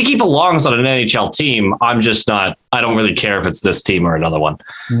 I think he belongs on an NHL team. I'm just not. I don't really care if it's this team or another one.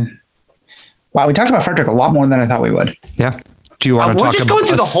 Wow, we talked about Frederick a lot more than I thought we would. Yeah. Do you want to talk about? We're just going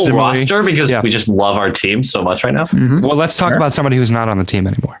through the whole roster because we just love our team so much right now. Well, let's talk about somebody who's not on the team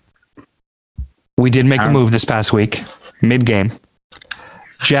anymore. We did make a move this past week, mid-game.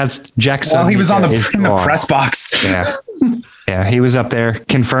 Jackson. Well, he was in the press box. Yeah, he was up there.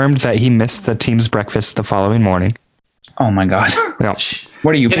 Confirmed that he missed the team's breakfast the following morning. Oh my God. Yeah.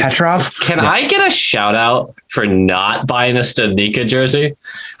 What are you, Petrov? Can I get a shout out for not buying a Stanika jersey?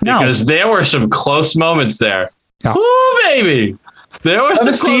 Because there were some close moments there. Yeah. Ooh, baby. There was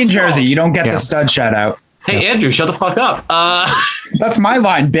a Steen jersey. You don't get the stud shout out. Hey, Andrew, shut the fuck up. That's my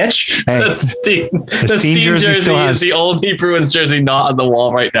line, bitch. Hey, the Steen jersey is the only Bruins jersey not on the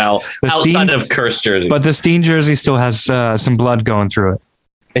wall right now, outside of cursed jerseys. But the Steen jersey still has some blood going through it.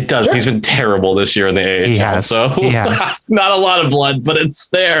 It does. Sure. He's been terrible this year in the AHL. He has. Not a lot of blood, but it's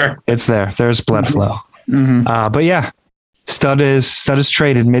there. It's there. There's blood flow. But yeah, Stud is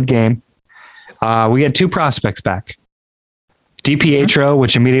traded mid-game. We get two prospects back. DiPietro,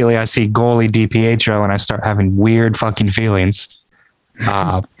 which immediately I see goalie DiPietro and I start having weird fucking feelings.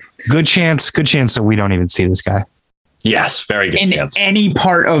 Good chance that we don't even see this guy. Yes, very good chance. In any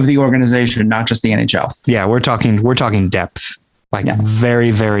part of the organization, not just the NHL. Yeah, we're talking depth. like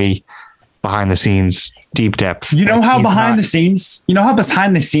very, very behind the scenes, deep depth. You know how behind the scenes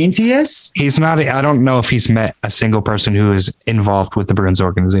he is? He's not, I don't know if he's met a single person who is involved with the Bruins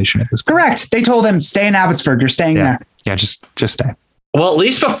organization at this point. Correct. They told him, stay in Abbotsford. You're staying there. Yeah, just stay. Well, at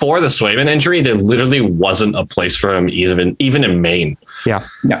least before the Swayman injury, there literally wasn't a place for him even in Maine. Yeah.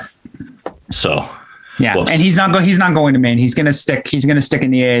 Yeah. So yeah, whoops. And he's not going to Maine. He's going to stick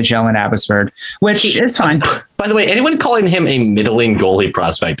in the AHL in Abbotsford, which is fine. By the way, anyone calling him a middling goalie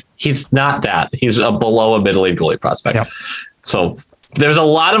prospect, he's not that. He's below a middling goalie prospect. Yep. So there's a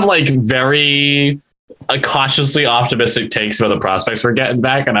lot of like very cautiously optimistic takes about the prospects we're getting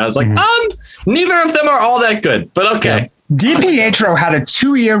back, and I was like, neither of them are all that good, but okay. Yeah. DiPietro had a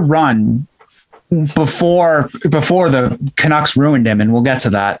 2-year run before the Canucks ruined him, and we'll get to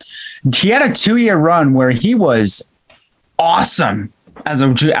that. He had a 2-year run where he was awesome as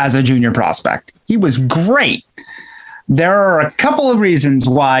a junior prospect. He was great. There are a couple of reasons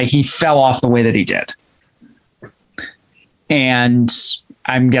why he fell off the way that he did, and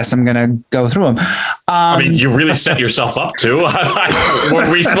I guess I'm gonna go through them. I mean, you really set yourself up to. Were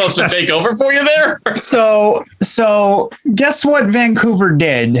we supposed to take over for you there? So guess what Vancouver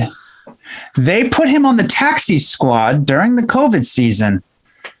did? They put him on the taxi squad during the COVID season.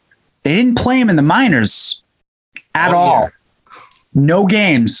 They didn't play him in the minors at all. No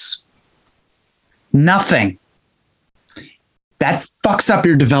games. Nothing. That fucks up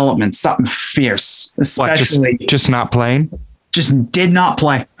your development. Something fierce. Especially just not playing? Just did not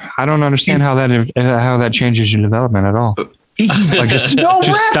play. I don't understand how that changes your development at all. Like just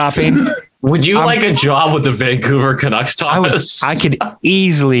stopping. Would you like a job with the Vancouver Canucks, Thomas? I could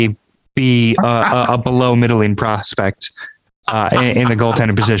easily be a below middling prospect in the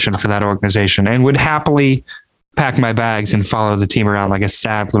goaltender position for that organization, and would happily pack my bags and follow the team around like a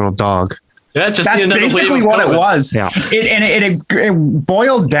sad little dog. Yeah, that's basically what it was. Yeah. It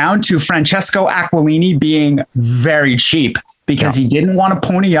boiled down to Francesco Aquilini being very cheap because he didn't want to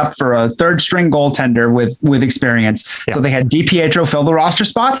pony up for a third string goaltender with experience. Yeah. So they had DiPietro fill the roster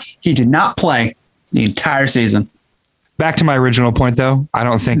spot. He did not play the entire season. Back to my original point, though, I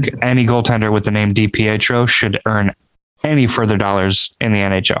don't think any goaltender with the name DiPietro should earn any further dollars in the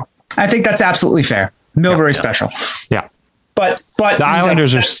NHL. I think that's absolutely fair. Milbury special. Yeah. But the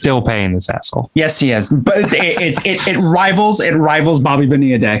Islanders are still paying this asshole. Yes, he is. But it rivals Bobby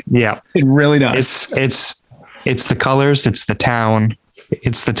Bonilla Day. Yeah, it really does. It's the colors. It's the town.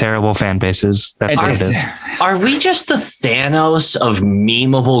 It's the terrible fan bases. That's what it is. Are we just the Thanos of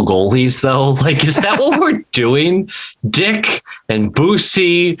memeable goalies, though? Like, is that what we're doing? Dick and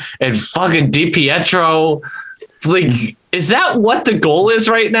Boosie and fucking DiPietro. Like, is that what the goal is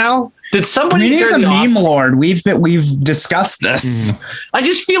right now? Did somebody? He's a meme lord. We've discussed this. I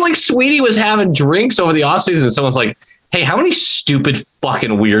just feel like Sweetie was having drinks over the offseason, and someone's like, "Hey, how many stupid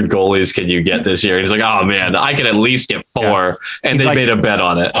fucking weird goalies can you get this year?" And he's like, "Oh man, I can at least get 4." And they made a bet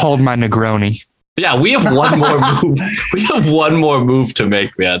on it. Hold my Negroni. Yeah, we have one more move. We have one more move to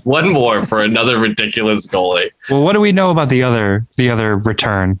make, man. One more for another ridiculous goalie. Well, what do we know about the other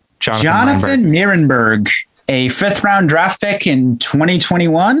return? Jonathan Nierenberg. A 5th-round draft pick in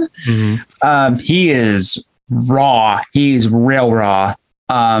 2021. He is raw. He's real raw.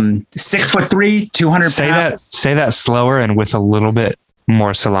 6'3", 200 pounds. Say that slower and with a little bit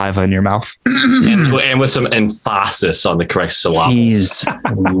more saliva in your mouth. and with some emphasis on the correct syllables. He's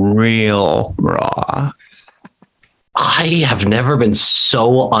real raw. I have never been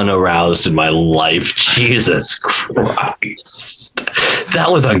so unaroused in my life. Jesus Christ. That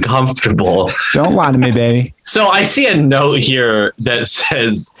was uncomfortable. Don't lie to me, baby. So I see a note here that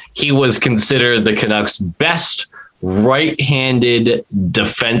says he was considered the Canucks' best right-handed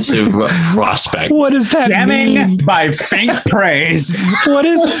defensive prospect. What does that mean? By faint praise.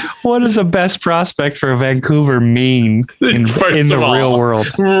 What does a best prospect for Vancouver mean in the real world?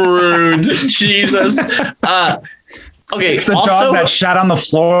 Rude. Jesus. Okay. It's the dog that shat on the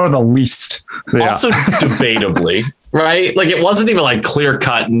floor the least. Also, debatably, right? Like, it wasn't even like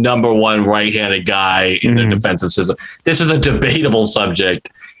clear-cut number one right-handed guy in the defensive system. This is a debatable subject.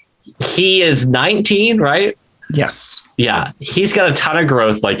 He is 19, right? Yes. Yeah. He's got a ton of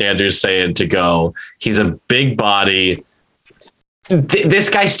growth, like Andrew's saying, to go. He's a big body. This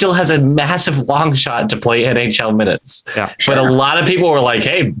guy still has a massive long shot to play NHL minutes. Yeah, sure. But a lot of people were like,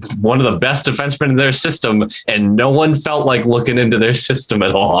 hey, one of the best defensemen in their system, and no one felt like looking into their system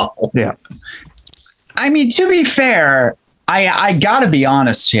at all. Yeah. I mean, to be fair, I gotta be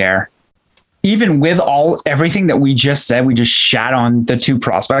honest here. Even with everything that we just said, we just shat on the 2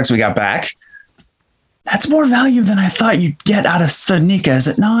 prospects we got back. That's more value than I thought you'd get out of Studnicka, is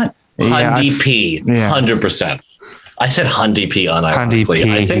it not? Hundred 100%. I said Hundy P unironically.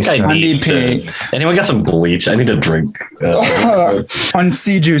 P, I think I need to. Anyone got some bleach? I need to drink. On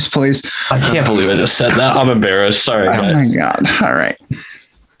sea juice, please. I can't believe I just said that. I'm embarrassed. Sorry, guys. Oh my god! All right.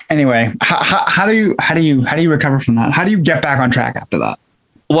 Anyway, how do you recover from that? How do you get back on track after that?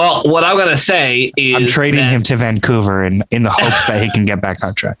 Well, what I'm gonna say is I'm trading him to Vancouver in the hopes that he can get back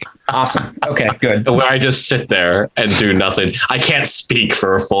on track. Awesome. Okay, good. Where I just sit there and do nothing. I can't speak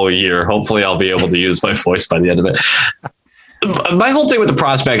for a full year. Hopefully, I'll be able to use my voice by the end of it. My whole thing with the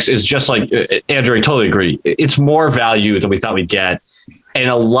prospects is just like Andrew, I totally agree. It's more value than we thought we'd get, and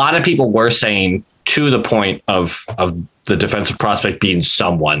a lot of people were saying to the point of the defensive prospect being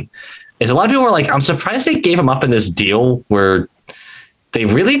someone. Is a lot of people were like, I'm surprised they gave him up in this deal where they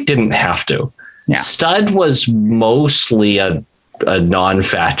really didn't have to. Yeah. Stud was mostly a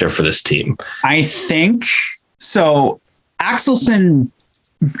non-factor for this team. I think so. Axelson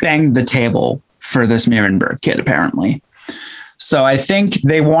banged the table for this Mirenberg kid, apparently. So I think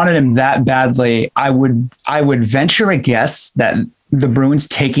they wanted him that badly. I would venture a guess that the Bruins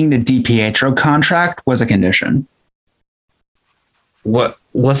taking the DiPietro contract was a condition.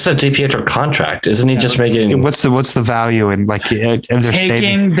 What's the DiPietro contract? Isn't he just making? What's the value in like? And they're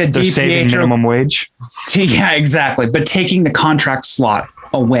saving minimum wage. Yeah, exactly. But taking the contract slot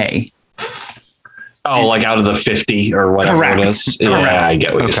away. Oh, like out of the 50 or whatever Correct. It is. Yeah, I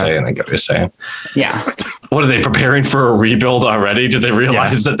get what you're saying. Yeah. What are they preparing for a rebuild already? Do they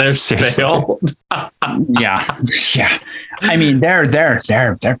realize that they're failed? Yeah. I mean, they're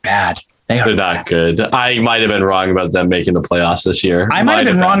bad. They're not good. I might have been wrong about them making the playoffs this year. I might have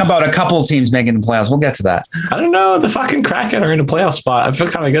been wrong about a couple of teams making the playoffs. We'll get to that. I don't know. The fucking Kraken are in a playoff spot. I feel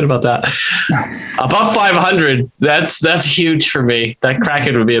kind of good about that. Above 500. That's huge for me. That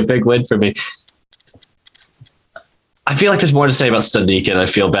Kraken would be a big win for me. I feel like there's more to say about Studnicka, and I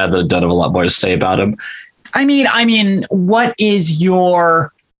feel bad that I don't have a lot more to say about him. I mean, what is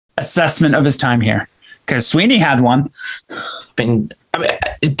your assessment of his time here? Because Sweeney had one. I mean,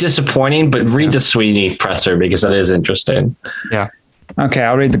 disappointing, but read the Sweeney presser because that is interesting. Yeah. Okay,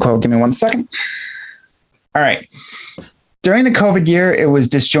 I'll read the quote. Give me 1 second. All right. During the COVID year, it was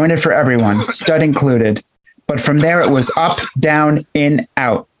disjointed for everyone, Stud included. But from there, it was up, down, in,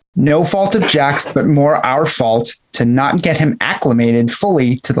 out. No fault of Jack's, but more our fault to not get him acclimated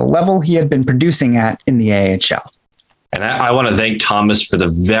fully to the level he had been producing at in the AHL. And I want to thank Thomas for the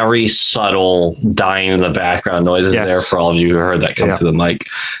very subtle dying in the background noises there for all of you who heard that come through the mic.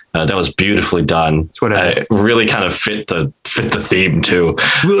 That was beautifully done. It really kind of fit the theme too.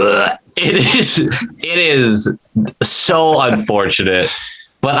 It is so unfortunate,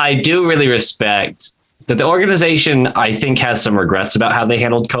 but I do really respect that the organization, I think, has some regrets about how they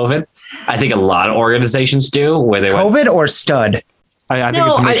handled COVID. I think a lot of organizations do. Where they COVID or Stud? I think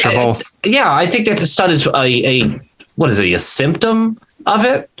it's a mixture of both. Yeah, I think that the Stud is a symptom of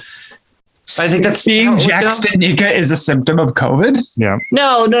it? I think that's being Jack Studnicka is a symptom of COVID. Yeah.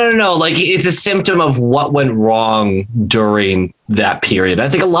 No. Like it's a symptom of what went wrong during that period. I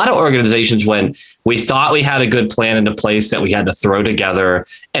think a lot of organizations, when we thought we had a good plan into place that we had to throw together,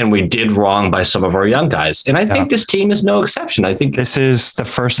 and we did wrong by some of our young guys. And I think this team is no exception. I think this is the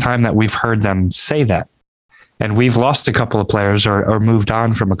first time that we've heard them say that. And we've lost a couple of players or moved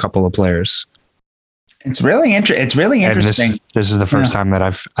on from a couple of players. It's really interesting. This is the first time that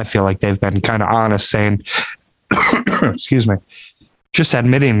I feel like they've been kind of honest, saying, excuse me, just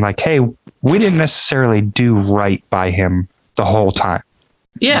admitting like, hey, we didn't necessarily do right by him the whole time.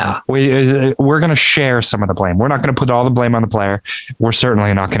 Yeah. We're going to share some of the blame. We're not going to put all the blame on the player. We're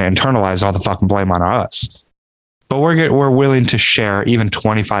certainly not going to internalize all the fucking blame on us. But we're willing to share even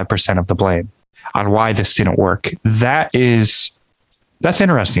 25% of the blame on why this didn't work. That's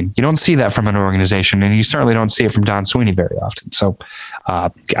interesting. You don't see that from an organization, and you certainly don't see it from Don Sweeney very often. So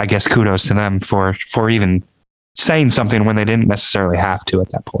I guess kudos to them for even saying something when they didn't necessarily have to at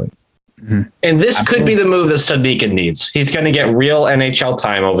that point. Mm-hmm. And this could be the move that Studnicka needs. He's going to get real NHL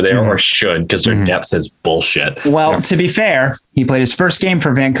time over there, or should, because their depth is bullshit. Well, to be fair, he played his first game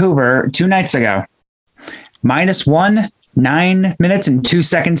for Vancouver 2 nights ago. -1, 9 minutes and 2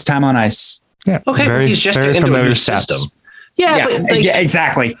 seconds time on ice. Yeah. Okay, but he's just into a new system. Yeah, but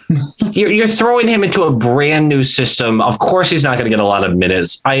exactly. You're throwing him into a brand new system. Of course, he's not going to get a lot of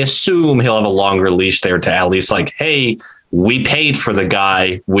minutes. I assume he'll have a longer leash there to at least like, hey, we paid for the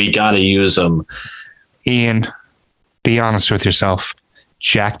guy. We got to use him. Ian, be honest with yourself.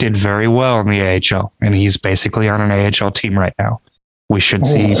 Jack did very well in the AHL, and he's basically on an AHL team right now. We should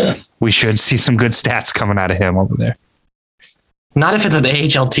see some good stats coming out of him over there. Not if it's an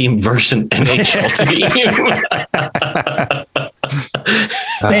AHL team versus an NHL team.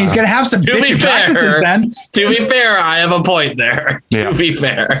 Man, he's gonna have some bitchy practices then. To be fair, I have a point there. To be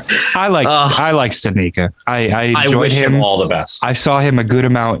fair, I like Stanika. I enjoyed wish him all the best. I saw him a good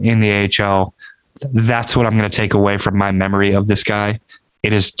amount in the AHL. That's what I'm going to take away from my memory of this guy.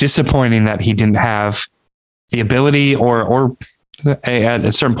 It is disappointing that he didn't have the ability or at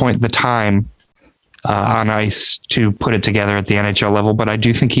a certain point the time on ice to put it together at the NHL level. But I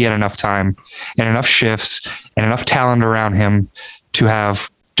do think he had enough time and enough shifts and enough talent around him to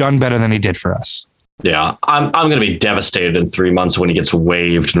have done better than he did for us. Yeah, I'm going to be devastated in 3 months when he gets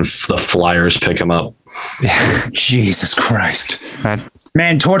waived and the Flyers pick him up. Jesus Christ.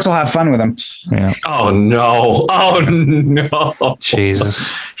 Man, Torts will have fun with him. Yeah. Oh, no.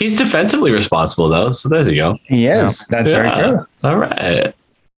 Jesus. He's defensively responsible, though. So there you go. He is. Yeah. That's very true. All right.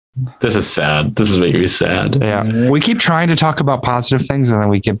 This is sad. This is making me sad. Yeah. We keep trying to talk about positive things and then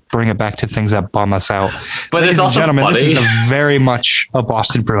we can bring it back to things that bum us out. But it's also gentlemen, funny. This is a very much a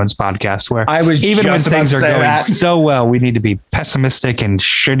Boston Bruins podcast where even when things are going so well, we need to be pessimistic and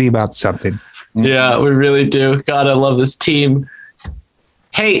shitty about something. Yeah, we really do. God, I love this team.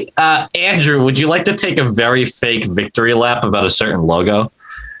 Hey, Andrew, would you like to take a very fake victory lap about a certain logo?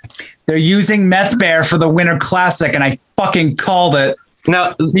 They're using Meth Bear for the Winter Classic and I fucking called it.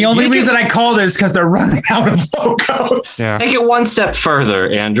 Now, the only reason I called it is because they're running out of logos. Yeah. Take it one step further,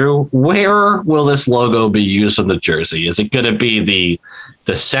 Andrew. Where will this logo be used on the jersey? Is it going to be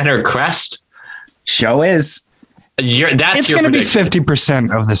the center crest? Show is. It's going to be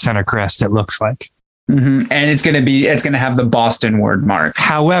 50% of the center crest. It looks like, and it's going to have the Boston word mark.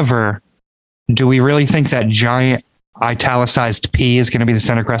 However, do we really think that giant italicized P is going to be the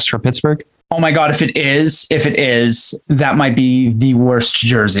center crest for Pittsburgh? Oh my God, if it is, that might be the worst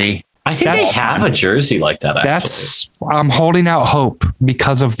jersey. I think they have a jersey like that, actually. I'm holding out hope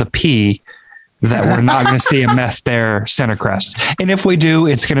because of the P that we're not going to see a Meth Bear center crest. And if we do,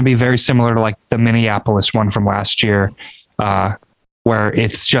 it's going to be very similar to like the Minneapolis one from last year, where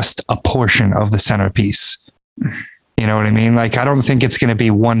it's just a portion of the centerpiece. You know what I mean? Like, I don't think it's going to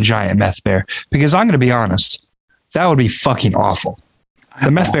be one giant Meth Bear because I'm going to be honest, that would be fucking awful. The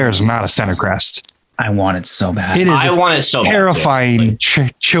Meth Bear is not a center crest. I want it so bad. It is I want it so terrifying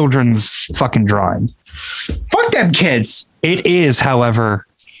children's fucking drawing. Fuck them kids. It is, however,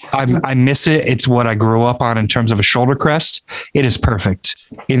 I miss it. It's what I grew up on in terms of a shoulder crest. It is perfect.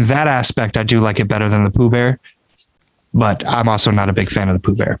 In that aspect, I do like it better than the Pooh Bear. But I'm also not a big fan of the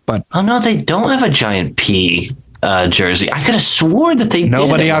Pooh Bear. But oh no, they don't have a giant P jersey. I could have sworn that they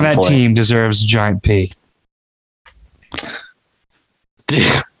nobody did on that team deserves a giant P.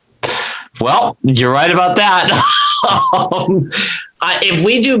 Well, you're right about that. If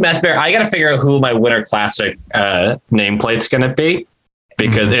we do Meth Bear, I got to figure out who my Winter Classic nameplate's going to be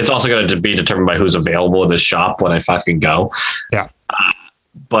because it's also going to be determined by who's available in the shop when I fucking go. Yeah.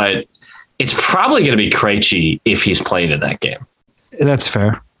 But it's probably going to be Krejci if he's playing in that game. That's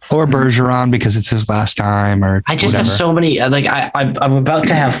fair. Or Bergeron because it's his last time. Or I just whatever. have so many. Like I'm about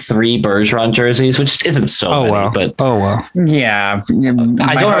to have 3 Bergeron jerseys, which isn't so many. Well. But yeah,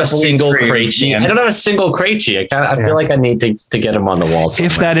 I don't have a single Krejci. I don't have a single Krejci. I feel like I need to get him on the wall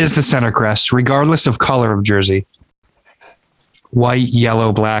somewhere. If that is the center crest, regardless of color of jersey, white,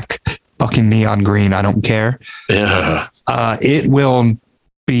 yellow, black, fucking neon green, I don't care. Yeah. It will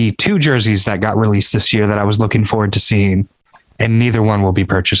be 2 jerseys that got released this year that I was looking forward to seeing. And neither one will be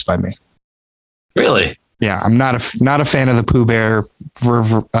purchased by me. Really? Yeah, I'm not a fan of the Pooh Bear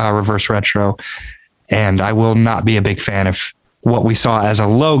reverse retro, and I will not be a big fan of what we saw as a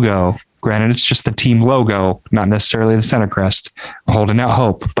logo. Granted, it's just the team logo, not necessarily the center crest. I'm holding out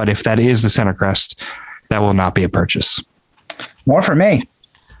hope, but if that is the center crest, that will not be a purchase. More for me.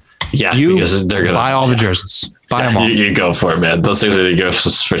 Yeah, because they're gonna buy all the jerseys. Buy them all. You go for it, man. Those things are going to go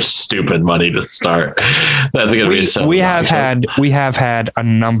for stupid money to start. That's going to be so. We have had a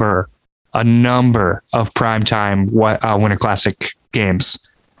number of primetime Winter Classic games.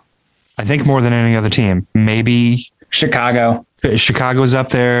 I think more than any other team. Maybe Chicago's up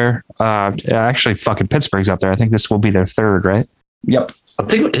there. Actually, fucking Pittsburgh's up there. I think this will be their 3rd, right? Yep. I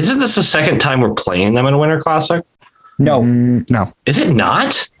think isn't this the 2nd time we're playing them in a Winter Classic? No. No. Is it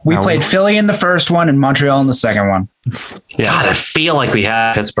not? We played Philly in the first one and Montreal in the second one. Yeah. God, I feel like we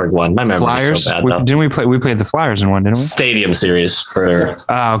had Pittsburgh one. My memory is so bad, though. Didn't we play? We played the Flyers in one, didn't we? Stadium series for.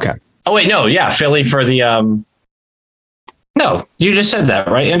 Okay. Oh wait, no, yeah, Philly for the. No, you just said that,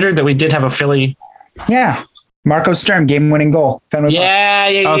 right, Andrew? That we did have a Philly. Yeah, Marco Sturm game-winning goal. Yeah.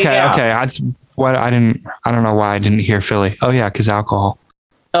 Okay. I don't know why I didn't hear Philly. Oh yeah, because alcohol.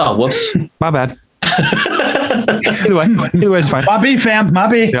 Oh, whoops. My bad. Either way, it's fine. My B, fam. My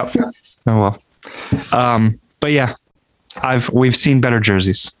B. Yep. Oh well. But yeah, We've seen better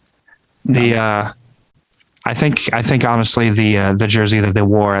jerseys. I think honestly the jersey that they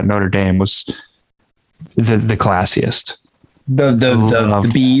wore at Notre Dame was the classiest. The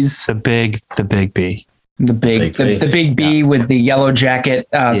bees, the big B. The big B with the yellow jacket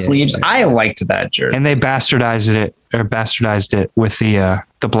sleeves. I liked that jersey. And they bastardized it with the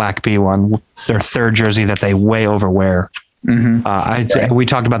black B one, their third jersey that they way overwear. Mm-hmm. We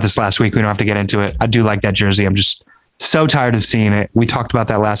talked about this last week. We don't have to get into it. I do like that jersey. I'm just so tired of seeing it. We talked about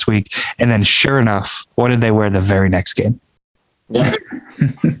that last week. And then sure enough, what did they wear the very next game? Yeah.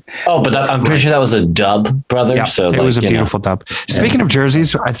 But I'm pretty sure that was a dub, brother. Yeah, so it was a beautiful dub. Speaking of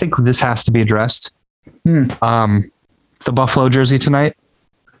jerseys, I think this has to be addressed. The Buffalo jersey tonight.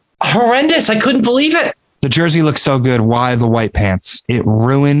 Horrendous. I couldn't believe it. The jersey looks so good. Why the white pants? It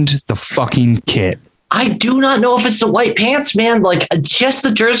ruined the fucking kit. I do not know if it's the white pants, man. Like just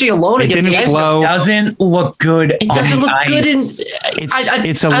the jersey alone. It didn't flow. It doesn't look good. It doesn't look good.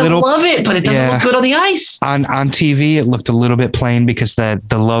 I love it, but it doesn't look good on the ice. On TV, it looked a little bit plain because the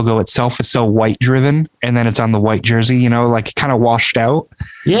logo itself is so white driven, and then it's on the white jersey. Like kind of washed out.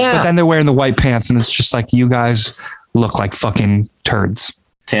 Yeah. But then they're wearing the white pants, and it's just like you guys look like fucking turds.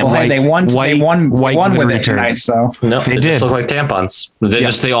 They won with it tonight. So no, they did look like tampons.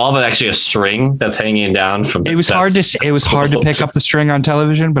 They all have actually a string that's hanging down from. It was hard to pick up the string on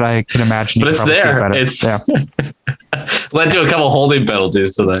television, but I can imagine. But it's there. Led to a couple holding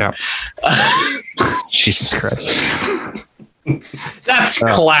penalties to that. Yeah. Jesus Christ. That's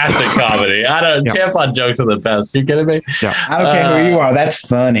classic comedy. Tampon jokes are the best. Are you kidding me? Yeah. I don't care who you are. That's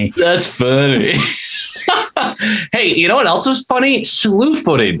funny. That's funny. Hey, you know what else is funny? Slew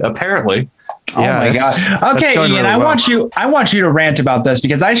footing, apparently. Oh my God. Okay, Ian, really I want you to rant about this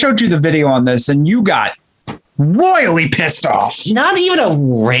because I showed you the video on this and you got royally pissed off. Not even a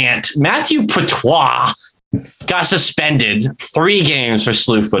rant. Matthew Patois got suspended 3 games for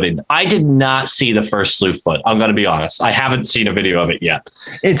slew footing. I did not see the first slew foot. I'm going to be honest. I haven't seen a video of it yet.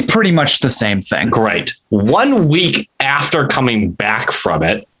 It's pretty much the same thing. Great. 1 week after coming back from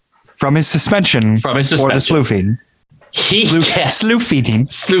it, From his suspension for the sloofing. Sloofeating.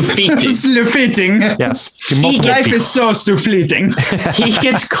 Sloofeating. Yes. Life is so sloofeating. He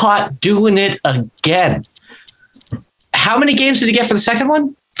gets caught doing it again. How many games did he get for the second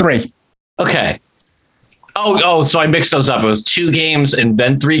one? 3. Okay. Oh, so I mixed those up. It was 2 games and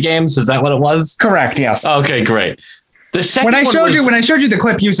then 3 games. Is that what it was? Correct. Yes. Okay, great. The second when I showed you the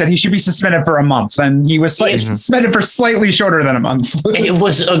clip, you said he should be suspended for a month, and he was suspended for slightly shorter than a month. It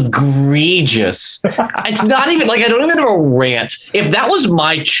was egregious. It's not even like I don't even have a rant. If that was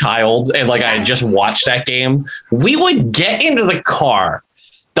my child and like I had just watched that game, we would get into the car.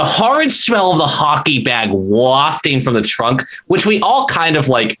 The horrid smell of the hockey bag wafting from the trunk, which we all kind of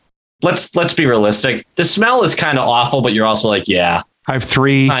like. Let's be realistic. The smell is kind of awful, but you're also like, yeah. I have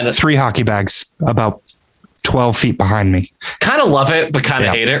three hockey bags about 12 feet behind me. Kind of love it, but kind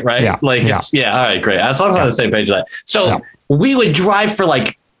of hate it, right? Yeah. It's all right, great. As long as we're on the same page of that. So we would drive for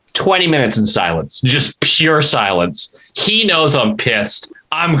like 20 minutes in silence, just pure silence. He knows I'm pissed.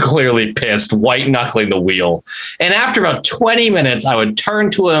 I'm clearly pissed, white knuckling the wheel. And after about 20 minutes, I would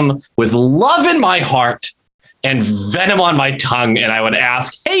turn to him with love in my heart and venom on my tongue. And I would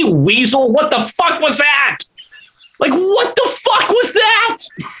ask, hey, weasel, what the fuck was that? Like, what the fuck was that?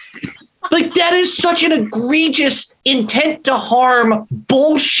 Like, that is such an egregious intent to harm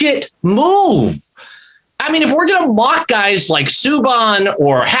bullshit move. I mean, if we're going to mock guys like Subban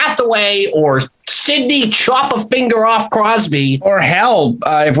or Hathaway or Sidney chop a finger off Crosby. Or hell,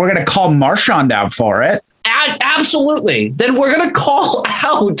 if we're going to call Marchand out for it. Absolutely. Then we're going to call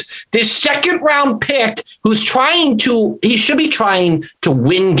out this second round pick he should be trying to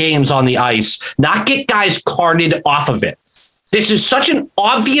win games on the ice, not get guys carted off of it. This is such an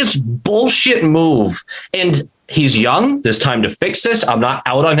obvious bullshit move. And he's young. There's time to fix this. I'm not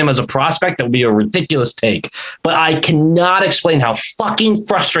out on him as a prospect. That would be a ridiculous take. But I cannot explain how fucking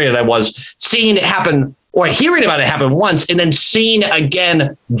frustrated I was seeing it happen or hearing about it happen once and then seeing it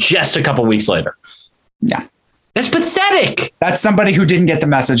again just a couple weeks later. Yeah. That's pathetic. That's somebody who didn't get the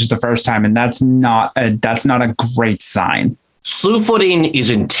message the first time, and that's not a great sign. Slew footing is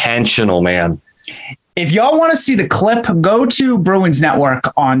intentional, man. If y'all want to see the clip, go to Bruins Network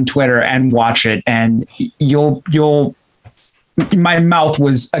on Twitter and watch it, and you'll my mouth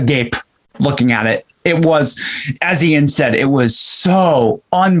was agape looking at it. It was, as Ian said, it was so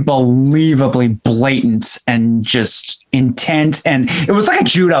unbelievably blatant and just intent, and it was like a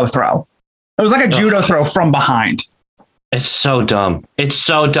judo throw. It was like a judo throw from behind. It's so dumb. It's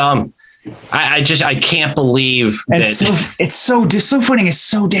so dumb. I can't believe and that. Slow footing is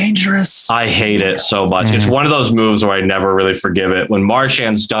so dangerous. I hate it so much. It's one of those moves where I never really forgive it. When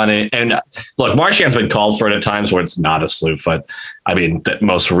Marchand's done it, and look, Marchand's been called for it at times where it's not a slew foot. I mean,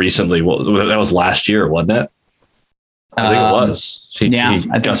 most recently, that was last year, wasn't it? I think it was. He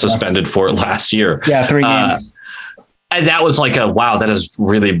got suspended for it last year. Yeah, 3 games. And that was like wow, that is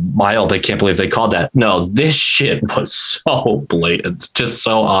really mild. I can't believe they called that. No, this shit was so blatant, just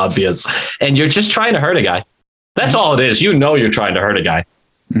so obvious. And you're just trying to hurt a guy. That's all it is. You're trying to hurt a guy.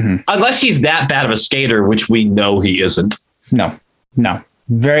 Mm-hmm. Unless he's that bad of a skater, which we know he isn't. No.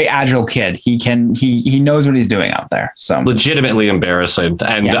 Very agile kid. He knows what he's doing out there. So legitimately embarrassing.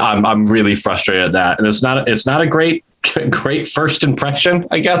 And I'm really frustrated at that. And it's not a great first impression,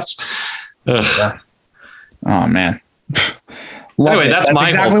 I guess. Yeah. Oh man. Anyway, that's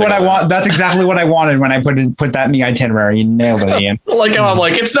exactly what I want. That's exactly what I wanted when I put that in the itinerary. You nailed it, Ian. Like I'm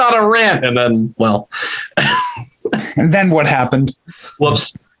like, it's not a rant, and then and then what happened?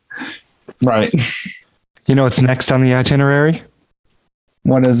 Whoops. Right. You know what's next on the itinerary?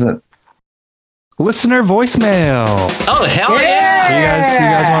 What is it? Listener voicemail. Oh hell yeah! You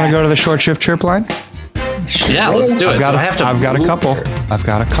guys want to go to the short shift chirp line? Yeah, let's do it. I've got a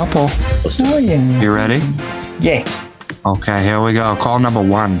couple. Oh yeah. You ready? Yeah. Okay, here we go. Call number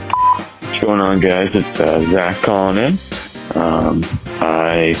 1. What's going on, guys? It's Zach calling in.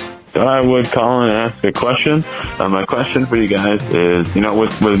 I thought I would call and ask a question. My question for you guys is,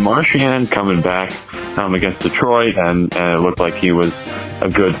 with Marchand coming back against Detroit, and it looked like he was a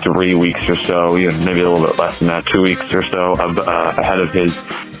good 3 weeks or so, maybe a little bit less than that, 2 weeks or so ahead of his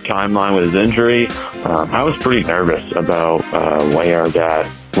timeline with his injury. I was pretty nervous about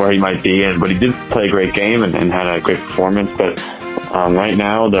where he might be in, but he did play a great game and had a great performance. But right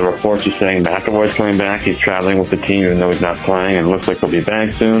now, the reports are saying McAvoy's coming back. He's traveling with the team, even though he's not playing, and it looks like he'll be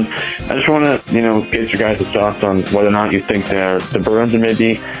back soon. I just want to, get your guys' thoughts on whether or not you think the Bruins, and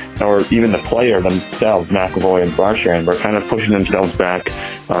maybe, or even the player themselves, McAvoy and Marchand, are kind of pushing themselves back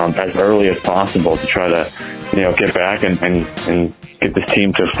as early as possible to try to, get back and get this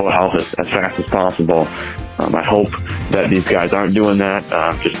team to full health as fast as possible. I hope that these guys aren't doing that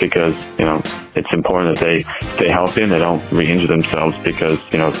just because, it's important that they stay healthy and they don't re-injure themselves because,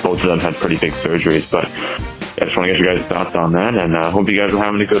 both of them had pretty big surgeries. But I just want to get your guys' thoughts on that, and I hope you guys are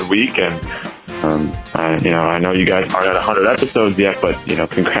having a good week. And, I know you guys aren't at 100 episodes yet, but,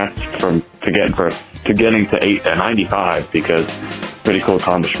 congrats to getting to 95 because pretty cool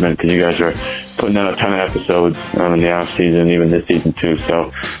accomplishment because you guys are putting out a ton of episodes in the off season, even this season too.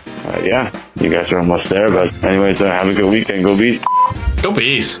 So you guys are almost there. But anyways, have a good weekend. Go Bees. Go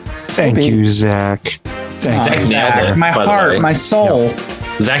Bees. Thank you, Zach. Zach nailed it. My heart, my soul. Yep.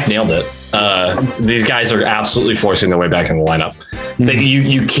 Zach nailed it. These guys are absolutely forcing their way back in the lineup.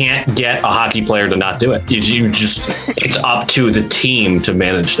 You can't get a hockey player to not do it. It's up to the team to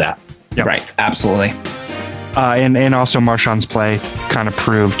manage that. Yep. Right. Absolutely. And also Marchand's play kind of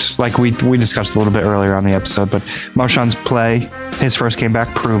proved, like we discussed a little bit earlier on the episode, but Marchand's play, his first game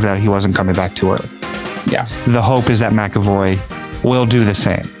back, proved that he wasn't coming back too early. Yeah. The hope is that McAvoy will do the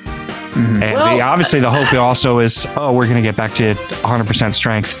same. Mm-hmm. And obviously the hope also is, we're going to get back to 100%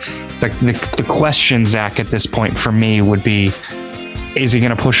 strength. The question, Zach, at this point for me would be, is he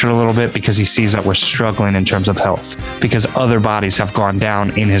going to push it a little bit because he sees that we're struggling in terms of health because other bodies have gone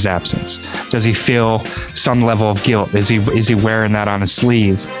down in his absence? Does he feel some level of guilt? Is he wearing that on his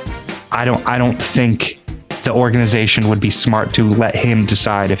sleeve? I don't think the organization would be smart to let him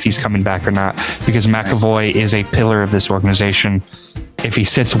decide if he's coming back or not, because McAvoy is a pillar of this organization. If he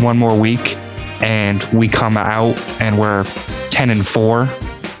sits one more week and we come out and we're 10-4,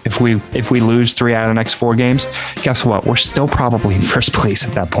 if we lose 3 out of the next 4 games, guess what? We're still probably in first place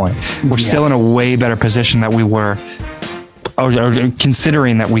at that point. We're still in a way better position that we were, or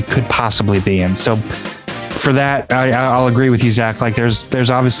considering that we could possibly be in. So for that, I'll agree with you, Zach. Like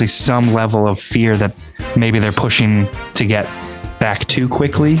there's obviously some level of fear that maybe they're pushing to get back too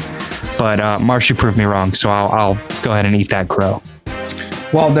quickly, but Marshy proved me wrong. So I'll go ahead and eat that crow.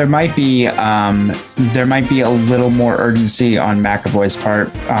 Well, there might be a little more urgency on McAvoy's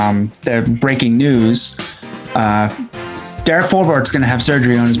part. They're breaking news. Derek Folbert's going to have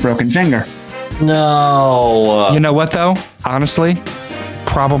surgery on his broken finger. No. You know what though? Honestly,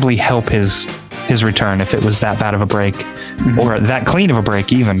 probably help his return if it was that bad of a break, or that clean of a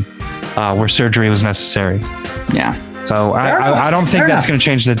break even, where surgery was necessary. Yeah. So I don't think that's going to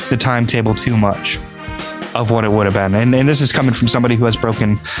change the timetable too much of what it would have been. And this is coming from somebody who has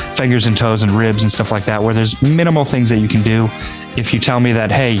broken fingers and toes and ribs and stuff like that, where there's minimal things that you can do. If you tell me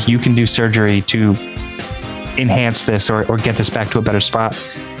that, hey, you can do surgery to enhance this or get this back to a better spot,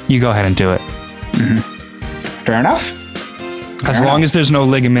 you go ahead and do it. Fair enough. As long as there's no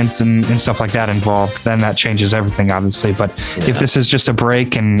ligaments and stuff like that involved, then that changes everything, obviously. But if this is just a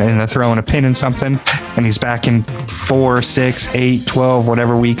break and they're throwing a pin in something and he's back in 4, 6, 8, 12,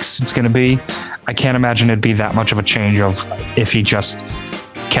 whatever weeks it's going to be, I can't imagine it'd be that much of a change of if he just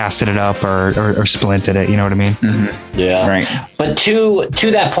casted it up or splinted it. You know what I mean? Yeah. Right. But to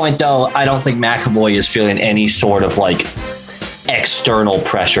that point, though, I don't think McAvoy is feeling any sort of like external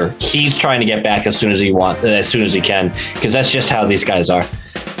pressure. He's trying to get back as soon as he can, because that's just how these guys are.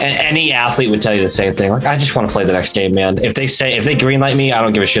 And any athlete would tell you the same thing. Like, I just want to play the next game, man. If they greenlight me, I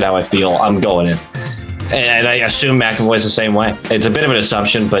don't give a shit how I feel. I'm going in. And I assume McAvoy's the same way. It's a bit of an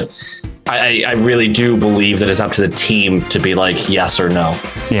assumption, but I really do believe that it's up to the team to be like yes or no.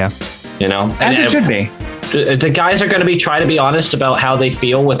 Yeah. You know, As it should be. The guys are going to try to be honest about how they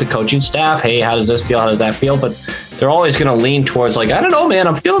feel with the coaching staff. Hey, how does this feel? How does that feel? But they're always going to lean towards like, I don't know, man,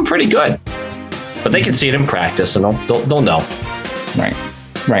 I'm feeling pretty good. But they can see it in practice and they'll know.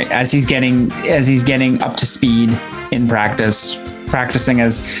 Right. As he's getting up to speed in practicing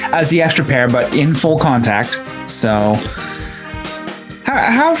as the extra pair, but in full contact. So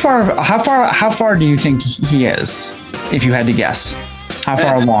how far do you think he is? If you had to guess, how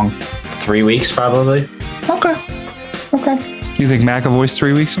far along? 3 weeks, probably. Okay. You think McAvoy's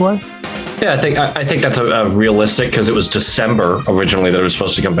 3 weeks away? Yeah, I think that's a realistic, because it was December originally that it was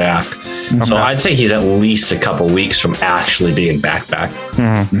supposed to come back. Mm-hmm. So I'd say he's at least a couple weeks from actually being back.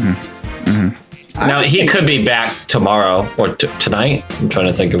 Now he could be back tomorrow or tonight. I'm trying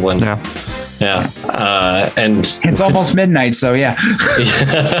to think of when. Yeah. And it's almost midnight, so yeah.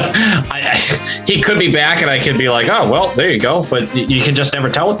 He could be back, and I could be like, oh well, there you go. But you can just never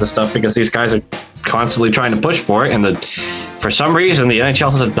tell with this stuff, because these guys are constantly trying to push for it, and for some reason the NHL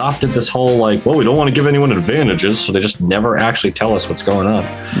has adopted this whole like, well, we don't want to give anyone advantages, so they just never actually tell us what's going on.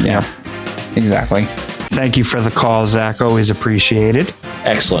 Yeah, exactly. Thank you for the call, Zach. Always appreciated.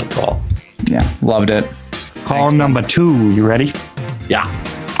 Excellent call. Yeah, loved it. Call number 2. You ready? Yeah.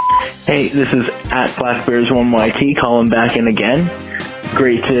 Hey, this is at BlackBears1YT calling back in again.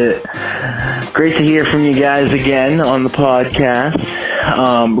 Great to hear from you guys again on the podcast.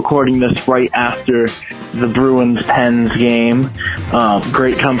 Recording this right after the Bruins-Pens game.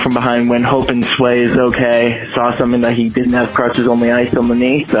 Great come from behind win. Hoping Sway is okay. Saw something that he didn't have crutches, only ice on the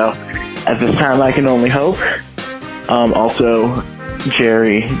knee. So at this time, I can only hope. Also,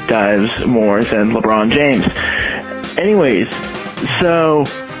 Jerry dives more than LeBron James. Anyways, so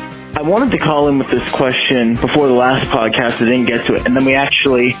I wanted to call in with this question before the last podcast. I didn't get to it, and then we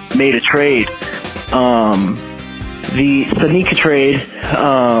actually made a trade. The Sadnika trade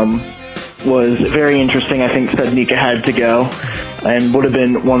was very interesting. I think Sadnika had to go and would have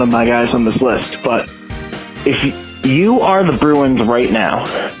been one of my guys on this list. But if you are the Bruins right now,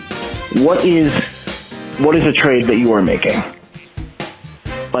 what is a trade that you are making?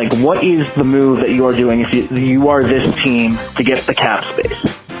 Like, what is the move that you are doing if you are this team to get the cap space?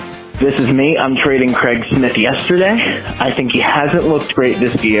 This is me. I'm trading Craig Smith yesterday. I think he hasn't looked great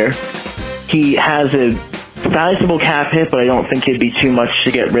this year. He has a sizable cap hit, but I don't think it'd be too much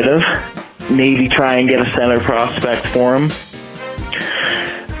to get rid of. Maybe try and get a center prospect for him.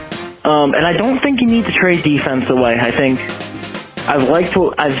 And I don't think you need to trade defense away. I think I've liked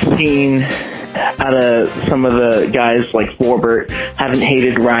what I've seen out of some of the guys like Forbert. Haven't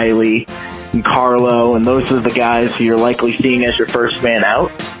hated Riley and Carlo, and those are the guys who you're likely seeing as your first man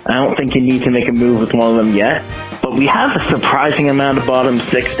out. I don't think you need to make a move with one of them yet. But we have a surprising amount of bottom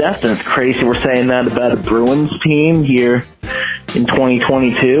 6 depth, and it's crazy we're saying that about a Bruins team here in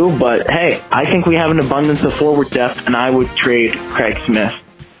 2022. But hey, I think we have an abundance of forward depth, and I would trade Craig Smith.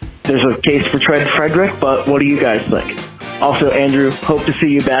 There's a case for Trent Frederick, but what do you guys think? Also, Andrew, hope to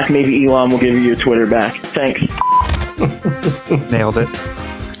see you back. Maybe Elon will give you your Twitter back. Thanks. Nailed it.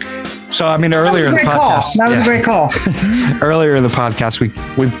 So, I mean, earlier in the podcast, that was a great call. Earlier in the podcast,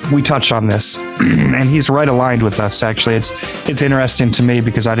 we touched on this, and he's right aligned with us. Actually, it's interesting to me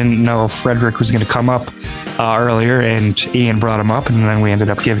because I didn't know if Frederick was going to come up earlier, and Ian brought him up, and then we ended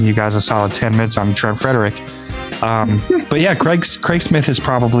up giving you guys a solid 10 minutes on Trent Frederick. But yeah, Craig Smith is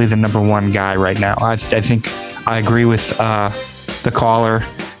probably the number 1 guy right now. I think I agree with the caller.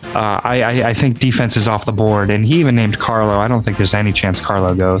 I think defense is off the board, and he even named Carlo. I don't think there's any chance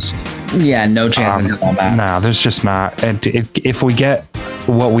Carlo goes. Yeah, no chance on that. No, there's just not. And if we get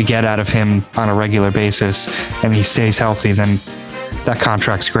what we get out of him on a regular basis, and he stays healthy, then that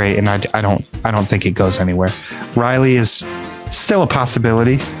contract's great, and I don't think it goes anywhere. Riley is still a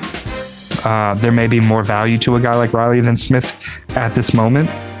possibility. There may be more value to a guy like Riley than Smith at this moment,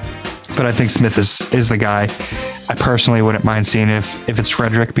 but I think Smith is the guy. I personally wouldn't mind seeing if it's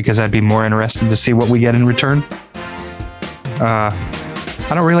Frederick, because I'd be more interested to see what we get in return. I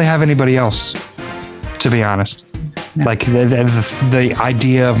don't really have anybody else, to be honest. Yeah. Like the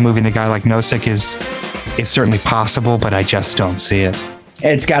idea of moving a guy like Nosek is certainly possible, but I just don't see it.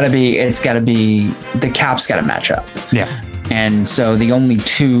 It's got to be the cap's got to match up. Yeah. And so the only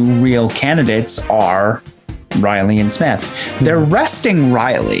two real candidates are Riley and Smith. They're resting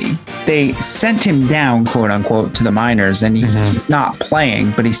Riley. They sent him down, quote unquote, to the minors, and he's not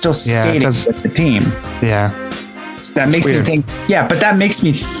playing, but he's still skating with the team. Yeah. So that makes me think, but that makes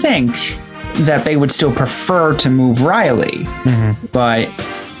me think that they would still prefer to move Riley. But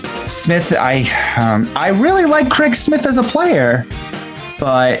Smith, I really like Craig Smith as a player,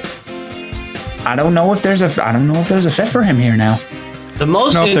 but I don't know if there's a fit for him here now. The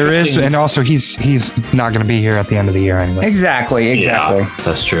most no, there is, and also he's not going to be here at the end of the year anyway. Exactly. Yeah,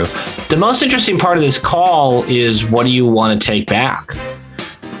 that's true. The most interesting part of this call is, what do you want to take back?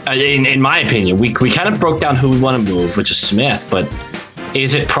 In my opinion, we kind of broke down who we want to move, which is Smith, but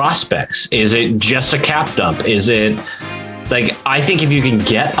is it prospects? Is it just a cap dump? Is it like, I think if you can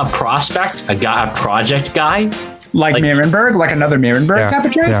get a prospect, a project guy, like Mirenberg, like another Mirenberg type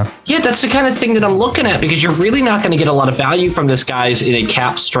of trade? Yeah, that's the kind of thing that I'm looking at, because you're really not going to get a lot of value from this guy's in a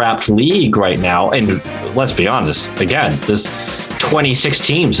cap-strapped league right now. And let's be honest, again, there's 26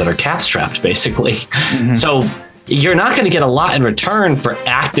 teams that are cap-strapped, basically. So you're not going to get a lot in return for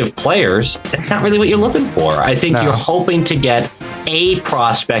active players. That's not really what you're looking for. I think you're hoping to get a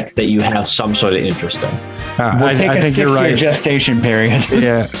prospect that you have some sort of interest in. We'll take a 6-year gestation period.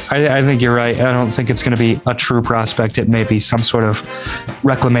 Yeah, I think you're right. I don't think it's going to be a true prospect. It may be some sort of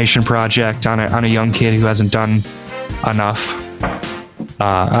reclamation project on a young kid who hasn't done enough.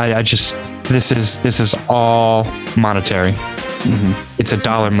 This is all monetary. It's a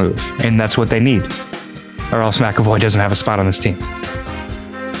dollar move, and that's what they need, or else McAvoy doesn't have a spot on this team.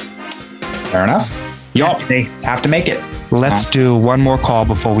 Fair enough. Yup. They have to make it. Let's do one more call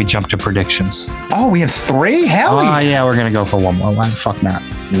before we jump to predictions. Oh, we have 3? Hell yeah, we're going to go for one more. Why the fuck not?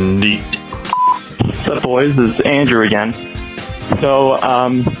 Neat. What's up, boys? This is Andrew again. So,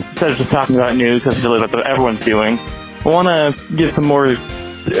 instead of just talking about news, that's really what everyone's doing, I want to give some more,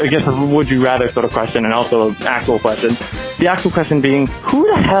 I guess, a would you rather sort of question, and also an actual question. The actual question being, who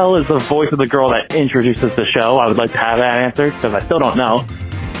the hell is the voice of the girl that introduces the show? I would like to have that answered, because I still don't know.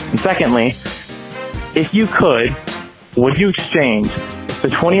 And secondly, if you could, would you exchange the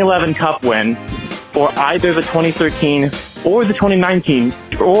 2011 Cup win for either the 2013 or the 2019,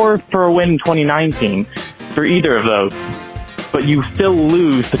 or for a win in 2019, for either of those, but you still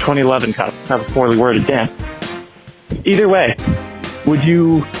lose the 2011 Cup? That was poorly worded, damn. Either way, would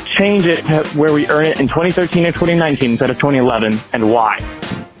you change it to where we earn it in 2013 or 2019 instead of 2011, and why?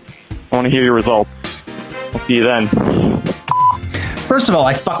 I want to hear your results. I'll see you then. First of all,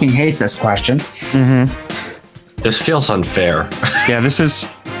 I fucking hate this question. This feels unfair. Yeah, this is...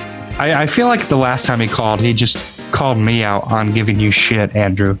 I feel like the last time he called, he just called me out on giving you shit,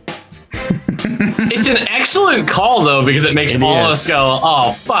 Andrew. It's an excellent call, though, because it makes all of us go,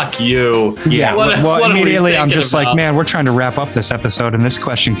 oh, fuck you. Yeah, what immediately I'm just like, man, we're trying to wrap up this episode, and this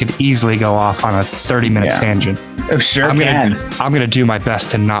question could easily go off on a 30-minute tangent. Oh, sure I'm going to do my best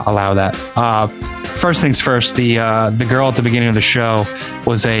to not allow that. First things first, the girl at the beginning of the show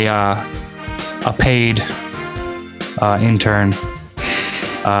was a paid intern.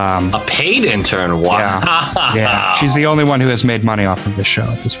 A paid intern? Wow. Yeah, she's the only one who has made money off of this show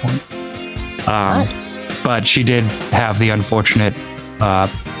at this point. Nice. But she did have the unfortunate,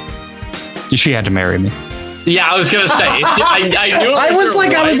 she had to marry me. Yeah, I was gonna say. I knew. I was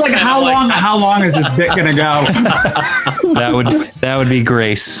like, how long is this bit gonna go? that would be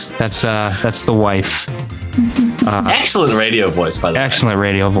Grace. That's the wife. Excellent radio voice, by the way. Excellent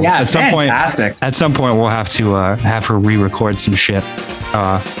radio voice. Yeah, fantastic. At some point, we'll have to have her re-record some shit.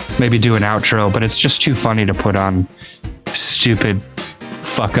 Maybe do an outro, but it's just too funny to put on stupid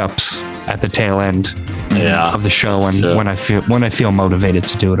fuck ups at the tail end of the show when I feel motivated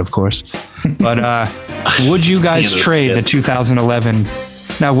to do it, of course. But would you guys trade the 2011?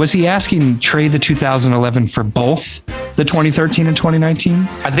 Now, was he asking trade the 2011 for both the 2013 and 2019?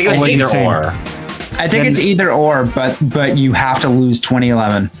 I think it was either or. I think it's either or, but you have to lose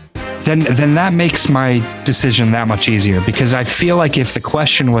 2011. Then that makes my decision that much easier, because I feel like if the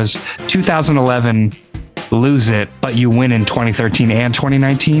question was 2011, lose it, but you win in 2013 and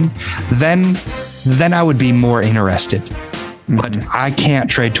 2019, then I would be more interested. But I can't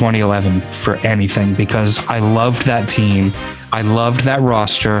trade 2011 for anything, because I loved that team. I loved that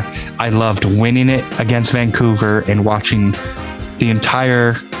roster. I loved winning it against Vancouver and watching the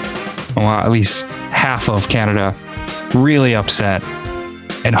entire, well, at least half of Canada really upset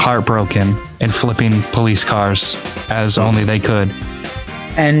and heartbroken and flipping police cars as only they could.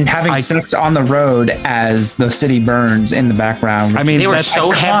 And having sex on the road as the city burns in the background. I mean, they were that's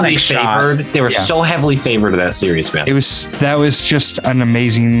so heavily favored. They were Yeah. so heavily favored in that series, man. that was just an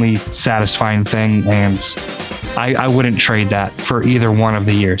amazingly satisfying thing, and I wouldn't trade that for either one of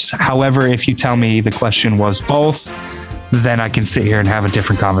the years. However, if you tell me the question was both, then I can sit here and have a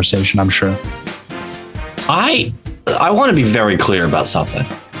different conversation, I'm sure. I want to be very clear about something.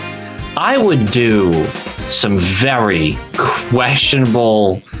 I would do some very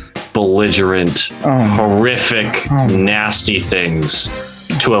questionable, belligerent, horrific, nasty things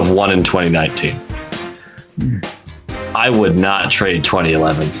to have won in 2019. I would not trade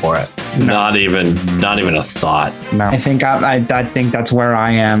 2011 for it. No. Not even a thought. No. I think that's where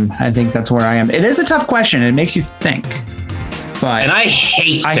I am. It is a tough question. It makes you think. But And I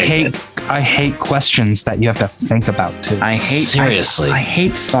hate questions that you have to think about too. seriously. I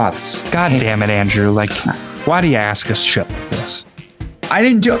hate thoughts. God damn it, Andrew. Like, why do you ask us shit like this? I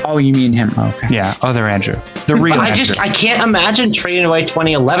didn't do. Oh, you mean him? Okay. Yeah, other Andrew. The real Andrew. I can't imagine trading away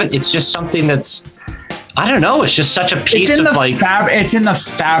 2011. It's just something that's, I don't know. It's just such a piece of like. It's in the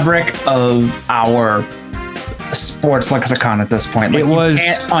fabric of our sports lexicon at this point. Like, It was- you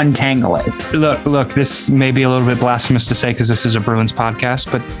can't untangle it. Look, this may be a little bit blasphemous to say because this is a Bruins podcast,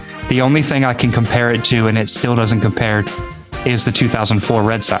 but the only thing I can compare it to, and it still doesn't compare, is the 2004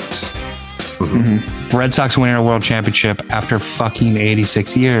 Red Sox. Mm-hmm. Red Sox winning a world championship after fucking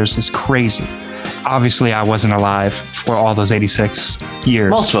 86 years is crazy. Obviously, I wasn't alive for all those 86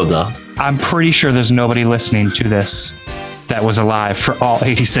 years. Most of them, though. I'm pretty sure there's nobody listening to this that was alive for all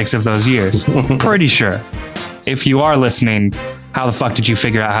 86 of those years. Pretty sure. If you are listening, how the fuck did you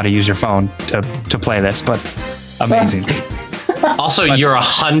figure out how to use your phone to play this? But amazing. Also, you're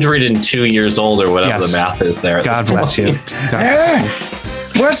 102 years old or whatever Yes. the math is there. God bless you.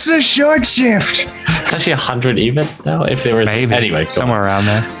 What's the short shift? It's actually 100 even now. If they were Maybe. Anyway, Somewhere around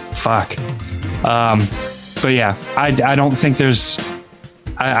there. Fuck. But yeah, I don't think there's...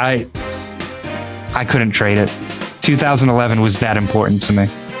 I couldn't trade it. 2011 was that important to me.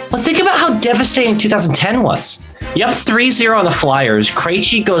 But think about how devastating 2010 was. You up 3-0 on the Flyers.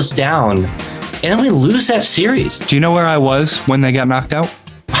 Krejci goes down, and then we lose that series. Do you know where I was when they got knocked out?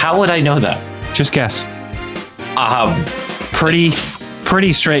 How would I know that? Just guess. Um,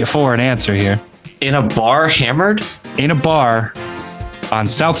 Pretty straightforward answer here. in a bar hammered? In a bar on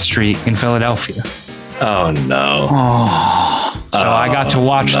South Street in Philadelphia. Oh no. So I got to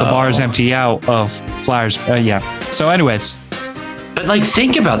watch the bars empty out of Flyers. Yeah. So anyways. But like,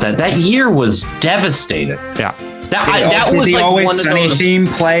 think about that. That year was devastating. Yeah. That was Did the like Always one of Sunny those. theme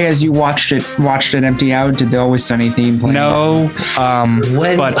play as you watched it empty out? Did the Always Sunny theme play? No.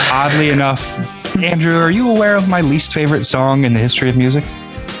 When- But oddly enough, Andrew, are you aware of my least favorite song in the history of music?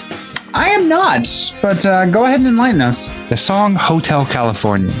 I am not. But go ahead and enlighten us. The song Hotel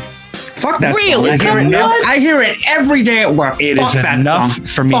California. Fuck that Really? song. What? I hear it every day at work. It Fuck is that enough song.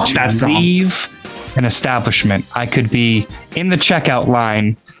 for me Fuck to that song. leave an establishment. I could be in the checkout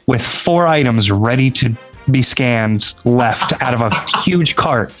line with 4 items ready to be scanned left out of a huge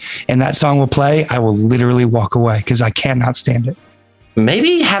cart, and that song will play. I will literally walk away because I cannot stand it.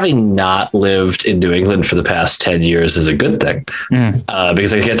 Maybe having not lived in New England for the past 10 years is a good thing,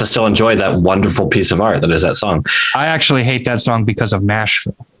 because I get to still enjoy that wonderful piece of art that is that song. I actually hate that song because of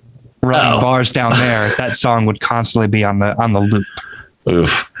Nashville. Running bars down there, that song would constantly be on the loop.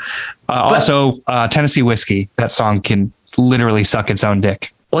 Oof. Also, Tennessee Whiskey, that song can literally suck its own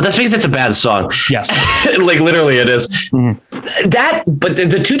dick. Well, that's because it's a bad song. Yes. Like literally it is. But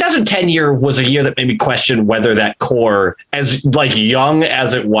the 2010 year was a year that made me question whether that core, as like young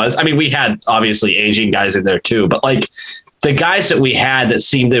as it was, I mean, we had obviously aging guys in there too, but like the guys that we had that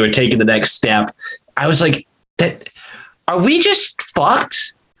seemed they were taking the next step, I was like, are we just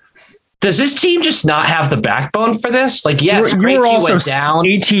fucked? Does this team just not have the backbone for this? Like, yes, You were Krejci also went down.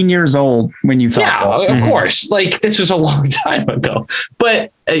 18 years old when you thought Yeah, this. of course. Like, this was a long time ago.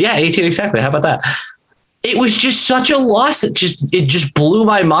 But yeah, 18 exactly. How about that? It was just such a loss that it just blew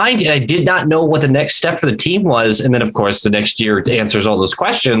my mind, and I did not know what the next step for the team was. And then, of course, the next year answers all those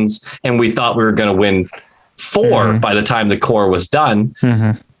questions, and we thought we were going to win 4 by the time the core was done,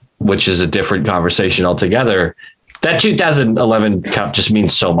 which is a different conversation altogether. That 2011 Cup just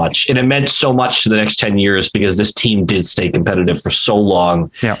means so much, and it meant so much to the next 10 years because this team did stay competitive for so long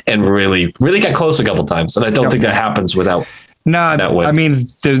and really, really got close a couple times. And I don't think that happens without that win. I mean,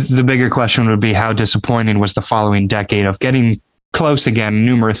 the bigger question would be how disappointing was the following decade of getting close again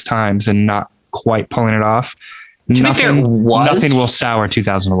numerous times and not quite pulling it off. To be fair, nothing will sour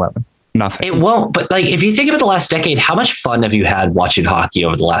 2011. Nothing. It won't. But like, if you think about the last decade, how much fun have you had watching hockey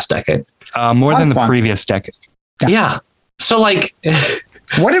over the last decade? More than the fun. previous decade. Yeah. So like,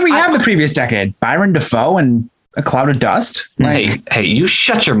 What did we have the previous decade? Byron Dafoe and A Cloud of Dust? hey, you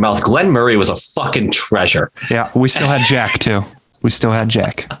shut your mouth. Glenn Murray was a fucking treasure. Yeah, we still had Jack too. We still had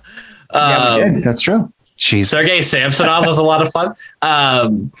Jack. Yeah, we did. That's true. Jeez. Sergei Samsonov was a lot of fun.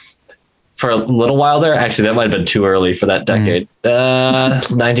 For a little while there, actually, that might have been too early for that decade.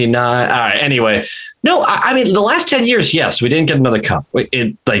 99. All right. Anyway, no, I mean, the last 10 years, yes, we didn't get another cup.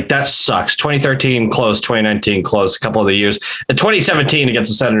 That sucks. 2013 close, 2019 close, a couple of the years. And 2017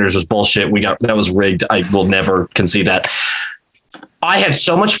 against the Senators was bullshit. That was rigged. I will never concede that. I had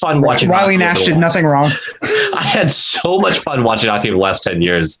so much fun watching. Riley Nash did nothing wrong. I had so much fun watching hockey over the last 10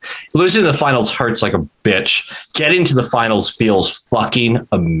 years. Losing the finals hurts like a bitch. Getting to the finals feels fucking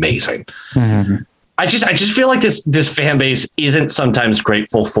amazing. Mm-hmm. I just feel like this fan base isn't sometimes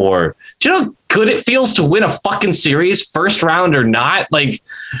grateful for, do you know how good it feels to win a fucking series, first round or not? Like,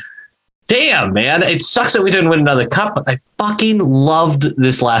 damn, man. It sucks that we didn't win another cup, but I fucking loved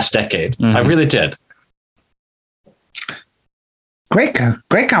this last decade. Mm-hmm. I really did. Great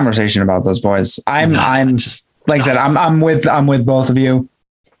conversation about those boys. I'm just, like I said, I'm with both of you.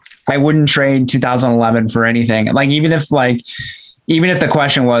 I wouldn't trade 2011 for anything. Like even if the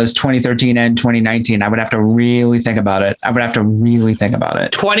question was 2013 and 2019, I would have to really think about it.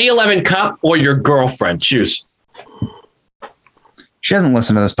 2011 cup or your girlfriend, choose. She doesn't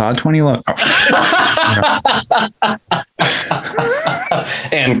listen to this pod. 2011.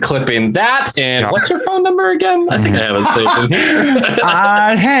 And clipping that. And what's her phone number again? I think I have it saved in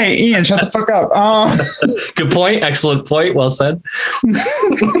here. Hey, Ian, shut the fuck up. Good point. Excellent point. Well said.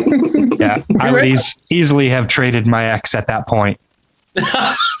 Yeah, I would easily have traded my ex at that point.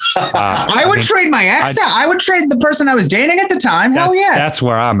 I would trade my ex. I would trade the person I was dating at the time. Hell yes. That's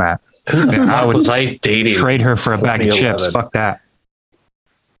where I'm at. I would dating? trade her for a bag of chips. Fuck that.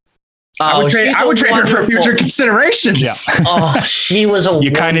 I would trade her for future considerations. Yeah. Oh, she was a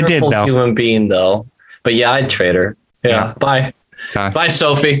wonderful human being, though. But yeah, I'd trade her. Yeah. Bye. Bye,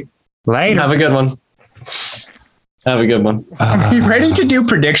 Sophie. Later. Have a good one. Are you ready to do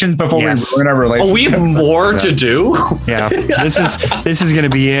predictions before we ruin our relationship? Oh, we have more to do? Yeah. This is going to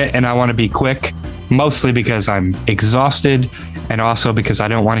be it, and I want to be quick, mostly because I'm exhausted, and also because I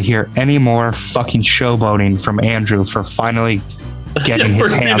don't want to hear any more fucking showboating from Andrew for finally getting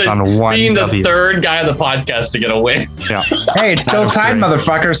his hands on one. Being the third guy on the podcast to get a win. Yeah. Hey, it's still tied,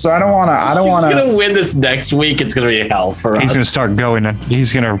 motherfucker. So I don't want to. He's gonna win this next week. It's gonna be hell for us. He's gonna start going, and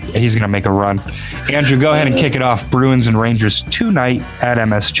he's gonna make a run. Andrew, go ahead and kick it off. Bruins and Rangers tonight at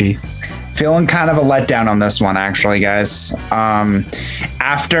MSG. Feeling kind of a letdown on this one, actually, guys.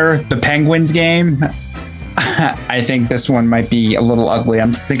 After the Penguins game, I think this one might be a little ugly.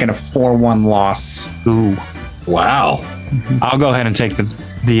 I'm thinking a 4-1 loss. Ooh. Wow. I'll go ahead and take the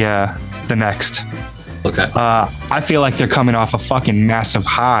next. Okay. I feel like they're coming off a fucking massive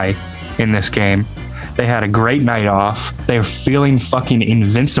high in this game. They had a great night off. They're feeling fucking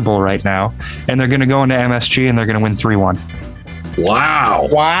invincible right now, and they're going to go into MSG and they're going to win 3-1. Wow.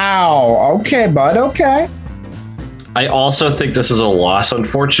 Okay, bud. Okay. I also think this is a loss,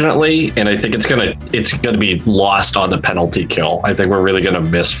 unfortunately, and I think it's gonna be lost on the penalty kill. I think we're really gonna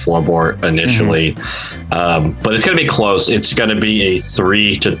miss Forbort initially, but it's gonna be close. It's gonna be a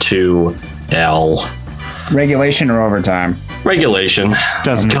 3-2 L. Regulation or overtime? Regulation.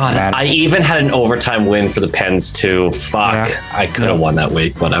 Doesn't matter. I even had an overtime win for the Pens too. Fuck, yeah. I could have won that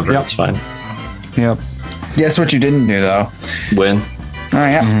week. Whatever, it's fine. Yep. Guess what you didn't do though? Win. All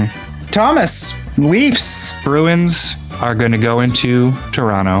right. Yeah. Thomas. Leafs. Bruins are going to go into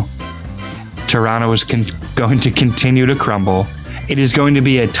Toronto. Toronto is going to continue to crumble. It is going to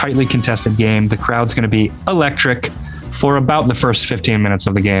be a tightly contested game. The crowd's going to be electric for about the first 15 minutes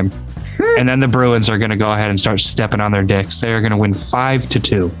of the game. And then the Bruins are going to go ahead and start stepping on their dicks. They are going to win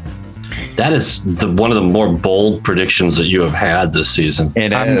 5-2. That is one of the more bold predictions that you have had this season.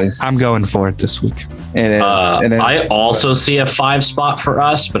 I'm going for it this week. It is. I also see a 5 spot for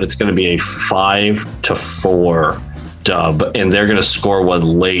us, but it's going to be a 5-4 dub, and they're going to score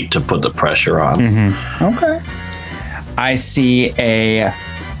one late to put the pressure on. Mm-hmm. Okay. I see a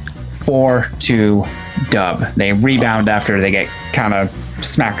 4-2 dub. They rebound after they get kind of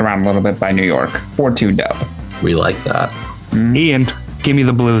smacked around a little bit by New York. 4-2 dub. We like that. Ian, give me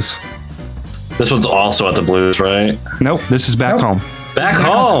the Blues. This one's also at the Blues, right? Nope, this is back home. Back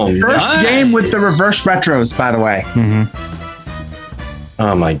home. First game with the reverse retros, by the way. Mm-hmm.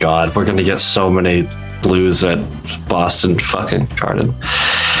 Oh my God, we're gonna get so many Blues at Boston fucking Garden.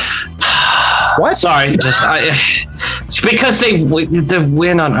 What? Sorry, Because they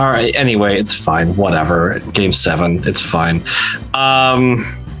win on our anyway. It's fine. Whatever. Game 7. It's fine.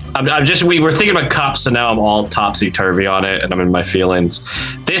 We were thinking about cups, and now I'm all topsy-turvy on it, and I'm in my feelings.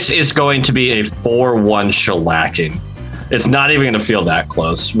 This is going to be a 4-1 shellacking. It's not even going to feel that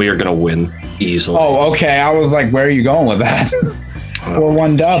close. We are going to win easily. Oh, okay. I was like, where are you going with that?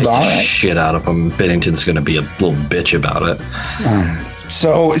 4-1 dub. All right. Shit out of them. Bennington's going to be a little bitch about it.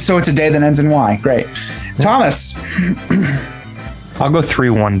 So it's a day that ends in Y. Great. Thomas. I'll go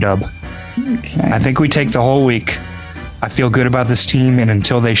 3-1 dub. Okay. I think we take the whole week. I feel good about this team, and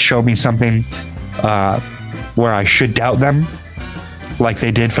until they show me something where I should doubt them, like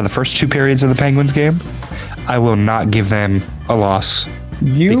they did for the first 2 periods of the Penguins game, I will not give them a loss.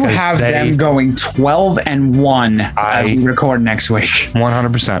 You have them going 12-1 as we record next week.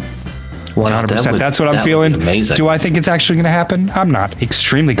 100%. 100%. That's what I'm feeling. Amazing. Do I think it's actually going to happen? I'm not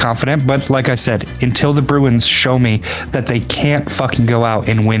extremely confident, but like I said, until the Bruins show me that they can't fucking go out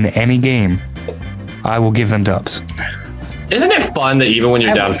and win any game, I will give them dubs. Isn't it fun that even when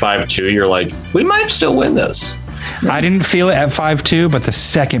you're down 5-2, you're like, we might still win this? I didn't feel it at 5-2, but the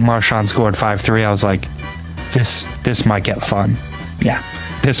second Marchand scored 5-3, I was like, this might get fun. Yeah.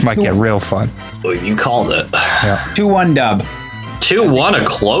 This might get real fun. Well, you called it. Yeah. 2-1 dub. 2-1, a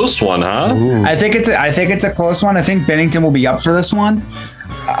close one, huh? Ooh. I think it's a close one. I think Bennington will be up for this one.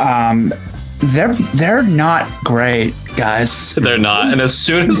 They're not great, guys. They're not. And as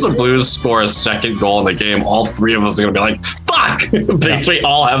soon as the Blues score a second goal in the game, all 3 of us are going to be like, fuck! Because we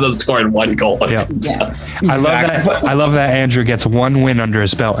all have them scoring 1 goal against us. I love that Andrew gets 1 win under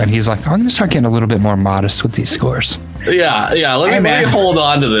his belt, and he's like, I'm going to start getting a little bit more modest with these scores. Yeah. Let me hold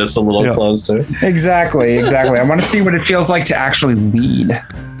on to this a little closer. Exactly. I want to see what it feels like to actually lead.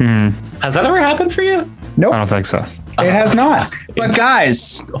 Has that ever happened for you? Nope. I don't think so. It has not. But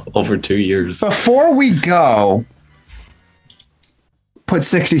guys, over 2 years. Before we go, put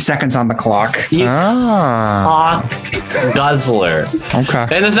 60 seconds on the clock. Guzzler. Okay.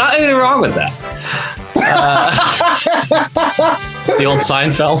 And there's not anything wrong with that. The old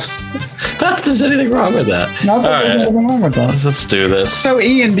Seinfeld. Not that there's anything wrong with that. Not that there's anything wrong with that. Let's do this. So,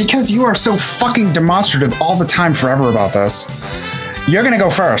 Ian, because you are so fucking demonstrative all the time forever about this, you're going to go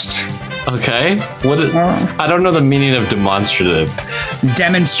first. Okay. I don't know the meaning of demonstrative.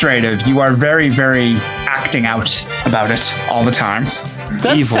 Demonstrative. You are very, very acting out about it all the time.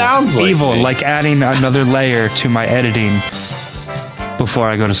 That sounds like evil, me. like adding another layer to my editing before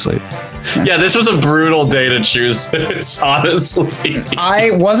I go to sleep. Yeah, this was a brutal day to choose this, honestly.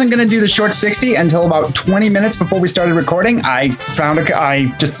 I wasn't going to do the short 60 until about 20 minutes before we started recording. I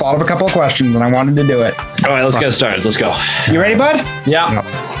just thought of a couple of questions and I wanted to do it. All right, let's get started. Let's go. You ready, bud? Yeah.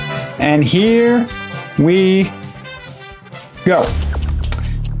 And here we go.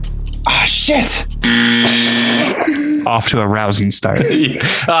 Ah, shit. Off to a rousing start.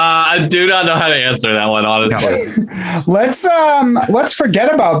 I do not know how to answer that one, honestly. Let's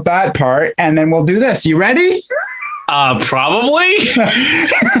forget about that part and then we'll do this. You ready? Probably.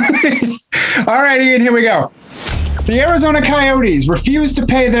 All right, Ian, here we go. The Arizona Coyotes refuse to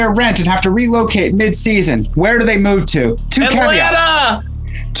pay their rent and have to relocate mid-season. Where do they move to? Atlanta!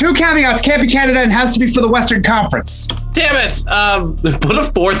 2 caveats. Can't be Canada and has to be for the Western Conference. Damn it. Put a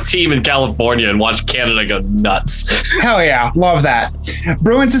 4th team in California and watch Canada go nuts. Hell yeah. Love that.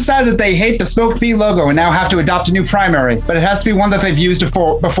 Bruins decided that they hate the smoked bee logo and now have to adopt a new primary, but it has to be one that they've used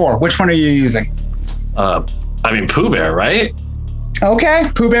before. Which one are you using? Pooh Bear, right? Okay.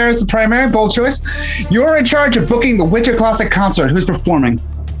 Pooh Bear is the primary. Bold choice. You're in charge of booking the Winter Classic concert. Who's performing?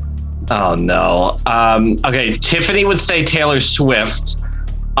 Oh, no. Okay. Tiffany would say Taylor Swift.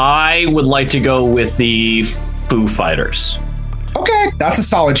 I would like to go with the Foo Fighters. Okay, that's a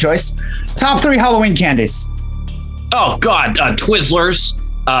solid choice. Top 3 Halloween candies. Oh, God. Twizzlers,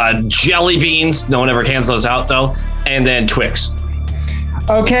 jelly beans. No one ever cans those out, though. And then Twix.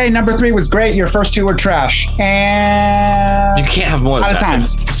 Okay, number 3 was great. Your first 2 were trash. And you can't have more than that. Out of time.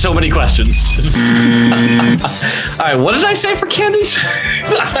 It's so many questions. All right, what did I say for candies?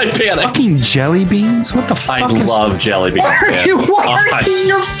 I panicked. Fucking jelly beans? What the fuck? I love jelly beans.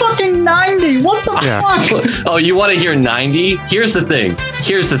 You're fucking 90. What the fuck? Oh, you want to hear 90? Here's the thing.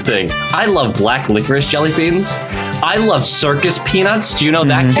 I love black licorice jelly beans. I love circus peanuts. Do you know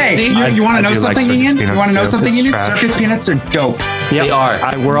that candy? Hey, you want to know something, Ian? You want to know something, Ian? Circus peanuts are dope. Yep. They are.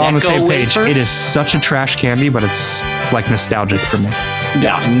 We're all on the same page. Wafers? It is such a trash candy, but it's like nostalgic for me.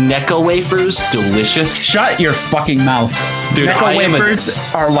 Yeah, Necco wafers, delicious. Shut your fucking mouth. Dude, Necco wafers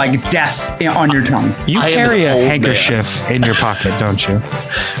are like death on your tongue. You I am carry an a old handkerchief in your pocket, don't you?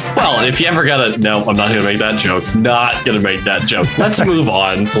 Well, if you ever got no, I'm not going to make that joke. Not going to make that joke. Let's move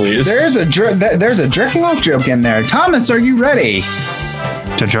on, please. There's a jerking off joke in there. Thomas, are you ready?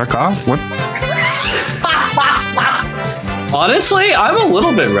 To jerk off? What? Honestly, I'm a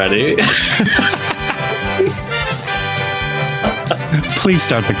little bit ready. Please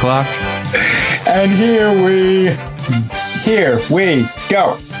start the clock. And here we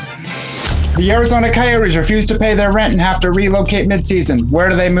go. The Arizona Coyotes refuse to pay their rent and have to relocate midseason. Where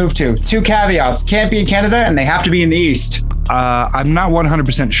do they move to? 2 caveats. Can't be in Canada and they have to be in the East. I'm not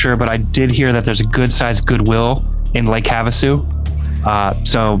 100% sure, but I did hear that there's a good-sized Goodwill in Lake Havasu.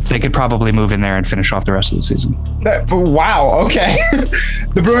 So they could probably move in there and finish off the rest of the season. Wow, okay.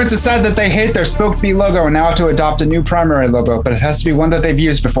 The Bruins decided that they hate their Spoke B logo and now have to adopt a new primary logo, but it has to be one that they've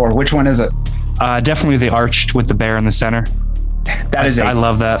used before. Which one is it? Definitely the arched with the bear in the center. I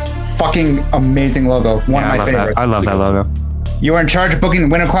love that. Fucking amazing logo. One of my favorites. I love that logo. You are in charge of booking the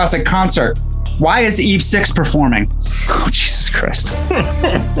Winter Classic concert. Why is Eve 6 performing? Oh, Jesus Christ.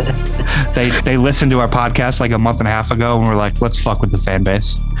 They listened to our podcast like a month and a half ago and were like, let's fuck with the fan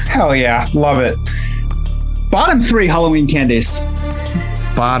base. Hell yeah. Love it. Bottom 3 Halloween candies.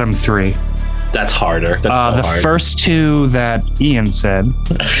 Bottom 3. That's harder. That's so the hard. first 2 that Ian said.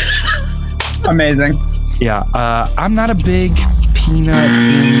 Amazing. Yeah. I'm not a big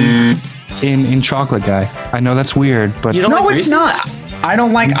peanut in chocolate guy. I know that's weird, but You don't No, like it's Reese's? not. I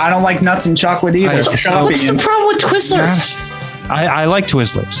don't like nuts and chocolate either. So What's the problem with Twizzlers? I like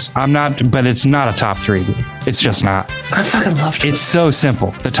Twizzlers. I'm not, but it's not a top 3. Dude. It's just not. I fucking love Twizzlers. It's so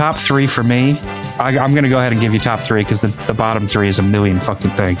simple. The top 3 for me, I'm going to go ahead and give you top 3 because the bottom 3 is a million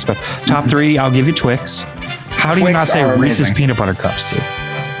fucking things. But top 3, I'll give you Twix. How do you Twix not say are Reese's amazing. peanut butter cups, dude?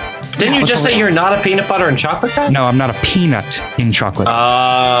 Didn't you just say you're not a peanut butter and chocolate guy? No, I'm not a peanut in chocolate.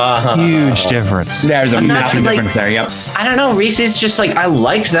 Uh, Huge difference. There's a I'm not massive like- difference there. Yep. I don't know. Reese's just like, I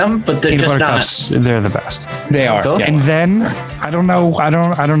liked them, but they're Peanut just butter not. cups, they're the best. They are. Cool. Yes. And then I don't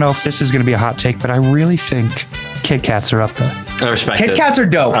know if this is going to be a hot take, but I really think Kit Kats are up there. I respect Kit it. Kats are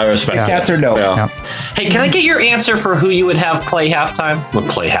dope. I respect Kit it. Kats are dope. Yeah. Yeah. Hey, can I get your answer for who you would have play halftime? Well,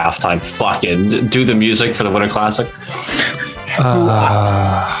 play halftime. Fucking do the music for the Winter Classic.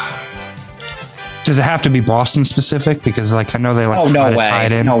 Does it have to be Boston specific? Because like I know they like Oh, try no to tie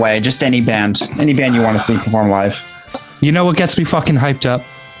it way. in. No way. Just any band. Any band you want to see perform live. You know what gets me fucking hyped up?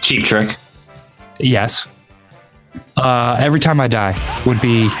 Cheap Trick. Yes. Every Time I Die would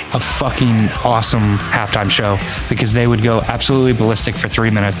be a fucking awesome halftime show because they would go absolutely ballistic for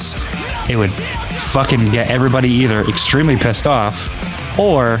 3 minutes. It would fucking get everybody either extremely pissed off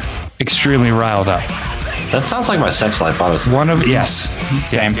or extremely riled up. That sounds like my sex life, honestly. Yes.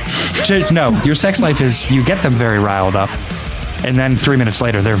 Same. No, your sex life is you get them very riled up and then 3 minutes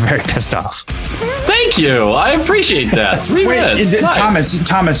later they're very pissed off. Thank you. I appreciate that. 3 minutes. Is it, Nice.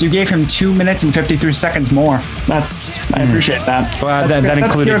 Thomas, you gave him 2 minutes and 53 seconds more. I appreciate that. Well, that That's-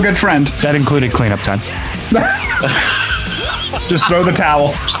 included You're a good friend. That included cleanup time. Just throw the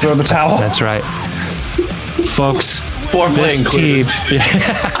towel. Just throw the towel. That's right. Folks, Foreplay this team. included.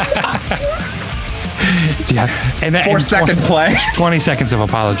 Yeah. And that, 4 second play. 20 seconds of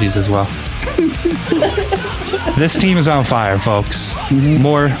apologies as well. This team is on fire, folks.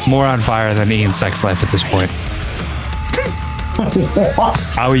 More on fire than Ian's sex life at this point.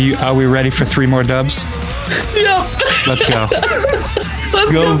 Are we ready for 3 more dubs? Yep. Let's go.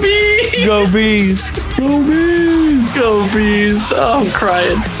 Let's go bees. Go bees. Go bees. Go bees. Oh, I'm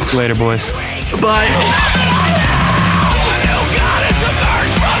crying. Later, boys. Bye.